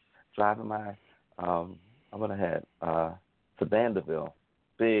Baltimore, driving my, Sedan DeVille,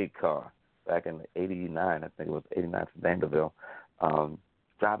 big car, back in 89, I think it was 89 Sedan DeVille,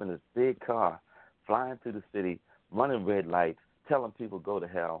 driving this big car, flying through the city, running red lights, telling people go to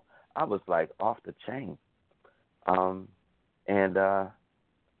hell. I was like off the chain. And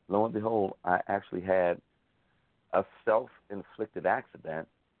lo and behold, I actually had a self-inflicted accident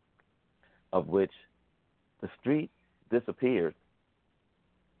of which the street disappeared.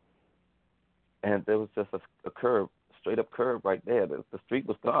 And there was just a curb, straight up curb right there. The street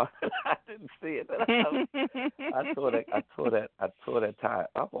was gone. I didn't see it. I tore that tire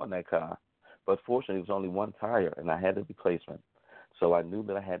up on that car. But fortunately, it was only one tire, and I had a replacement. So I knew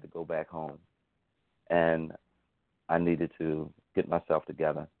that I had to go back home. And I needed to get myself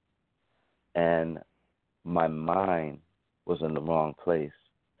together. And my mind was in the wrong place,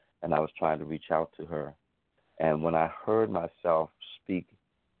 and I was trying to reach out to her. And when I heard myself speak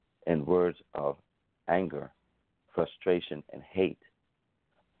in words of anger, frustration, and hate,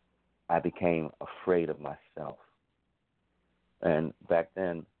 I became afraid of myself. And back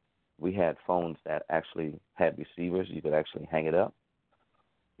then, we had phones that actually had receivers. You could actually hang it up.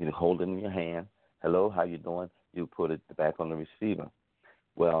 You hold it in your hand. Hello, how you doing? You put it back on the receiver.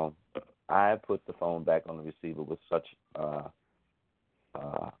 Well, I put the phone back on the receiver with such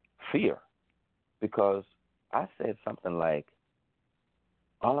fear because I said something like,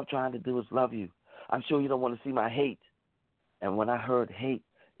 all I'm trying to do is love you. I'm sure you don't want to see my hate. And when I heard hate,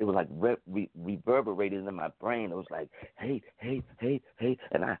 it was like reverberated in my brain. It was like, hate, hate, hate, hate.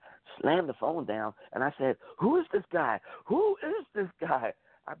 And I slammed the phone down, and I said, who is this guy? Who is this guy?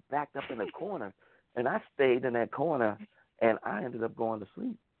 I backed up in the corner, and I stayed in that corner, and I ended up going to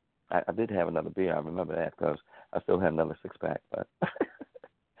sleep. I did have another beer. I remember that because I still had another six-pack. But,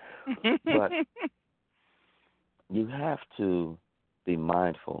 but you have to be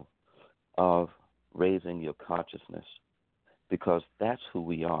mindful of raising your consciousness because that's who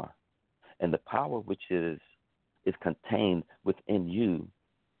we are. And the power which is contained within you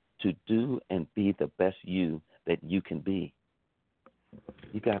to do and be the best you that you can be.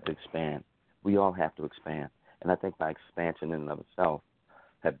 You got to expand. We all have to expand. And I think my expansion in and of itself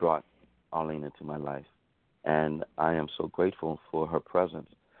had brought Arlene into my life. And I am so grateful for her presence.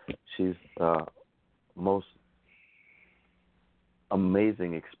 She's the most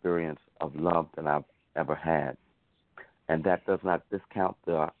amazing experience of love that I've ever had. And that does not discount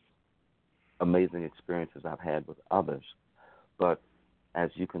the amazing experiences I've had with others. But as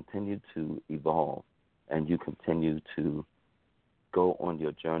you continue to evolve and you continue to go on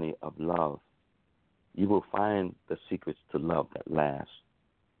your journey of love, you will find the secrets to love that last.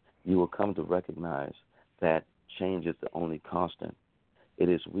 You will come to recognize that change is the only constant. It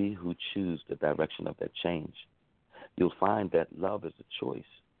is we who choose the direction of that change. You'll find that love is a choice,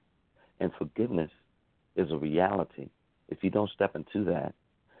 and forgiveness is a reality. If you don't step into that,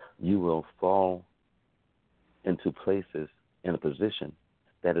 you will fall into places in a position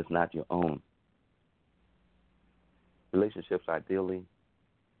that is not your own. Relationships ideally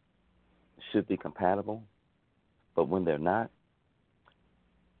should be compatible, but when they're not,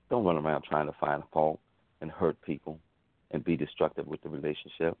 don't run around trying to find a fault and hurt people and be destructive with the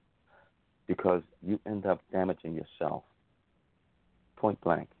relationship because you end up damaging yourself, point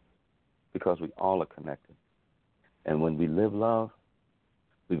blank, because we all are connected. And when we live love,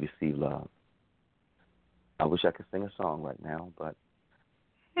 we receive love. I wish I could sing a song right now, but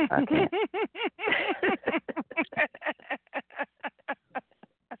I can't.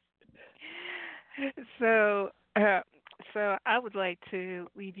 So I would like to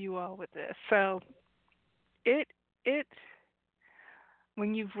leave you all with this. So it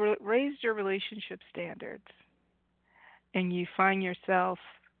when you've raised your relationship standards and you find yourself,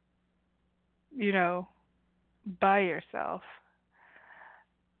 by yourself,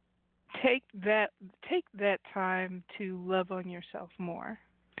 take that time to love on yourself more,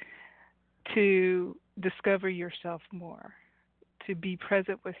 to discover yourself more, to be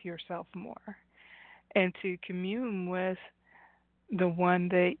present with yourself more, and to commune with the one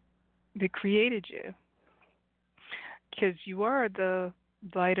that created you. Because you are the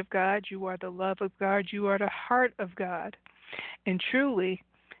light of God, you are the love of God, you are the heart of God. And truly,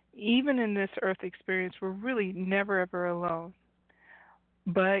 even in this earth experience, we're really never ever alone.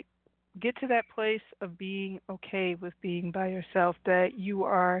 But get to that place of being okay with being by yourself, that you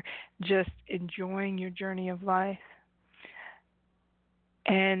are just enjoying your journey of life.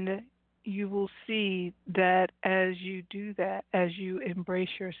 And you will see that as you do that, as you embrace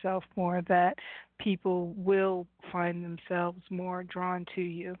yourself more, that people will find themselves more drawn to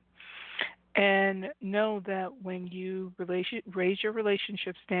you. And know that when you raise your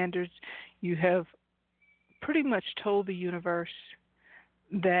relationship standards, you have pretty much told the universe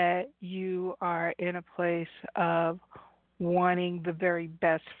that you are in a place of wanting the very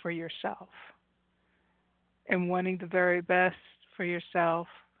best for yourself. And wanting the very best for yourself,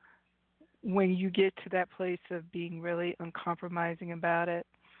 when you get to that place of being really uncompromising about it,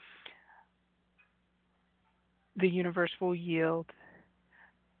 the universe will yield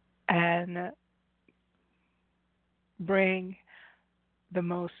and bring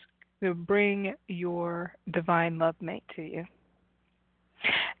your divine love mate to you.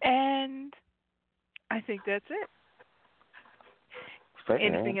 And I think that's it.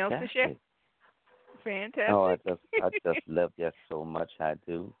 Anything else to share? Fantastic. Oh, I just love you so much. I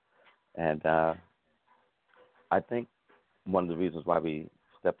do. And I think one of the reasons why we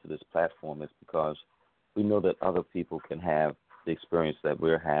step to this platform is because we know that other people can have the experience that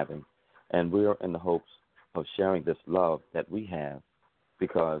we're having. And we're in the hopes of sharing this love that we have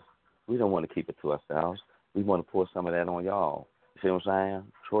because we don't want to keep it to ourselves. We want to pour some of that on y'all. You see what I'm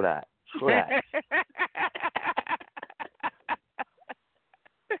saying? True that.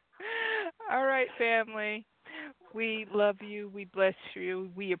 All right, family. We love you. We bless you.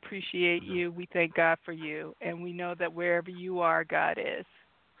 We appreciate you. We thank God for you. And we know that wherever you are, God is.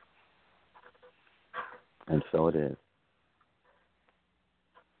 And so it is.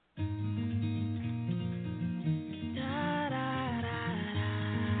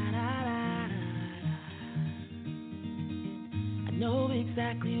 I know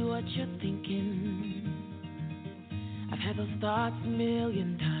exactly what you're thinking. I've had those thoughts a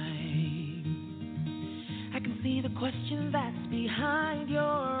million times. I can see the question that's behind your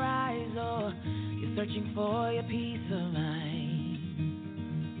eyes, or you're searching for your peace of mind.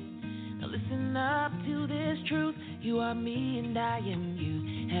 Now listen up to this truth. You are me and I am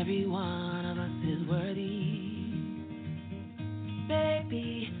you. Every one of us is worthy.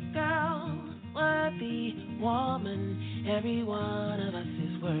 Baby, girl, worthy woman. Every one of us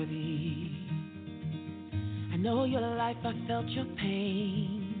is worthy. I know your life, I felt your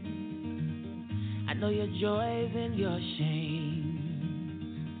pain. I know your joys and your shame.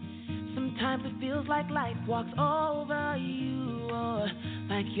 Sometimes it feels like life walks over you, or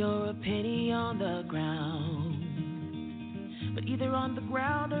like you're a penny on the ground. But either on the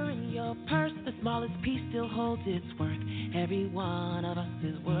ground or in your purse, the smallest piece still holds its worth. Every one of us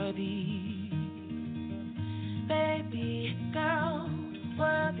is worthy. Baby, girl,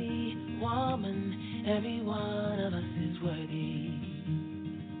 worthy woman. Every one of us is worthy.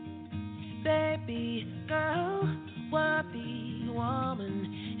 Baby, girl, worthy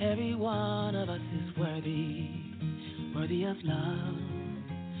woman. Every one of us is worthy. Worthy of love,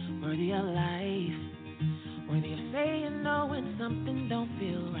 worthy of life, worthy of saying no when something don't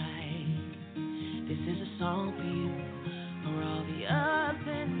feel right. This is a song for you, for all the ups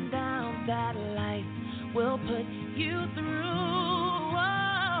and downs that life will put you through.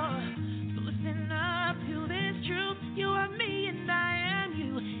 Oh, so listen up to this truth. You are me and I am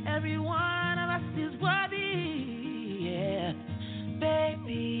you. Every one of us is worthy. Yeah,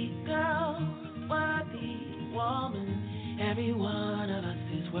 baby girl, worthy woman. Every one of us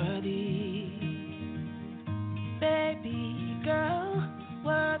is worthy. Baby girl,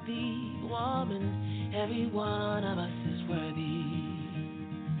 worthy woman. Every one of us is worthy.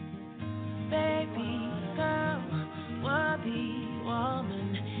 Baby girl, worthy woman.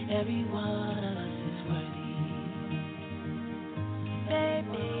 Every one of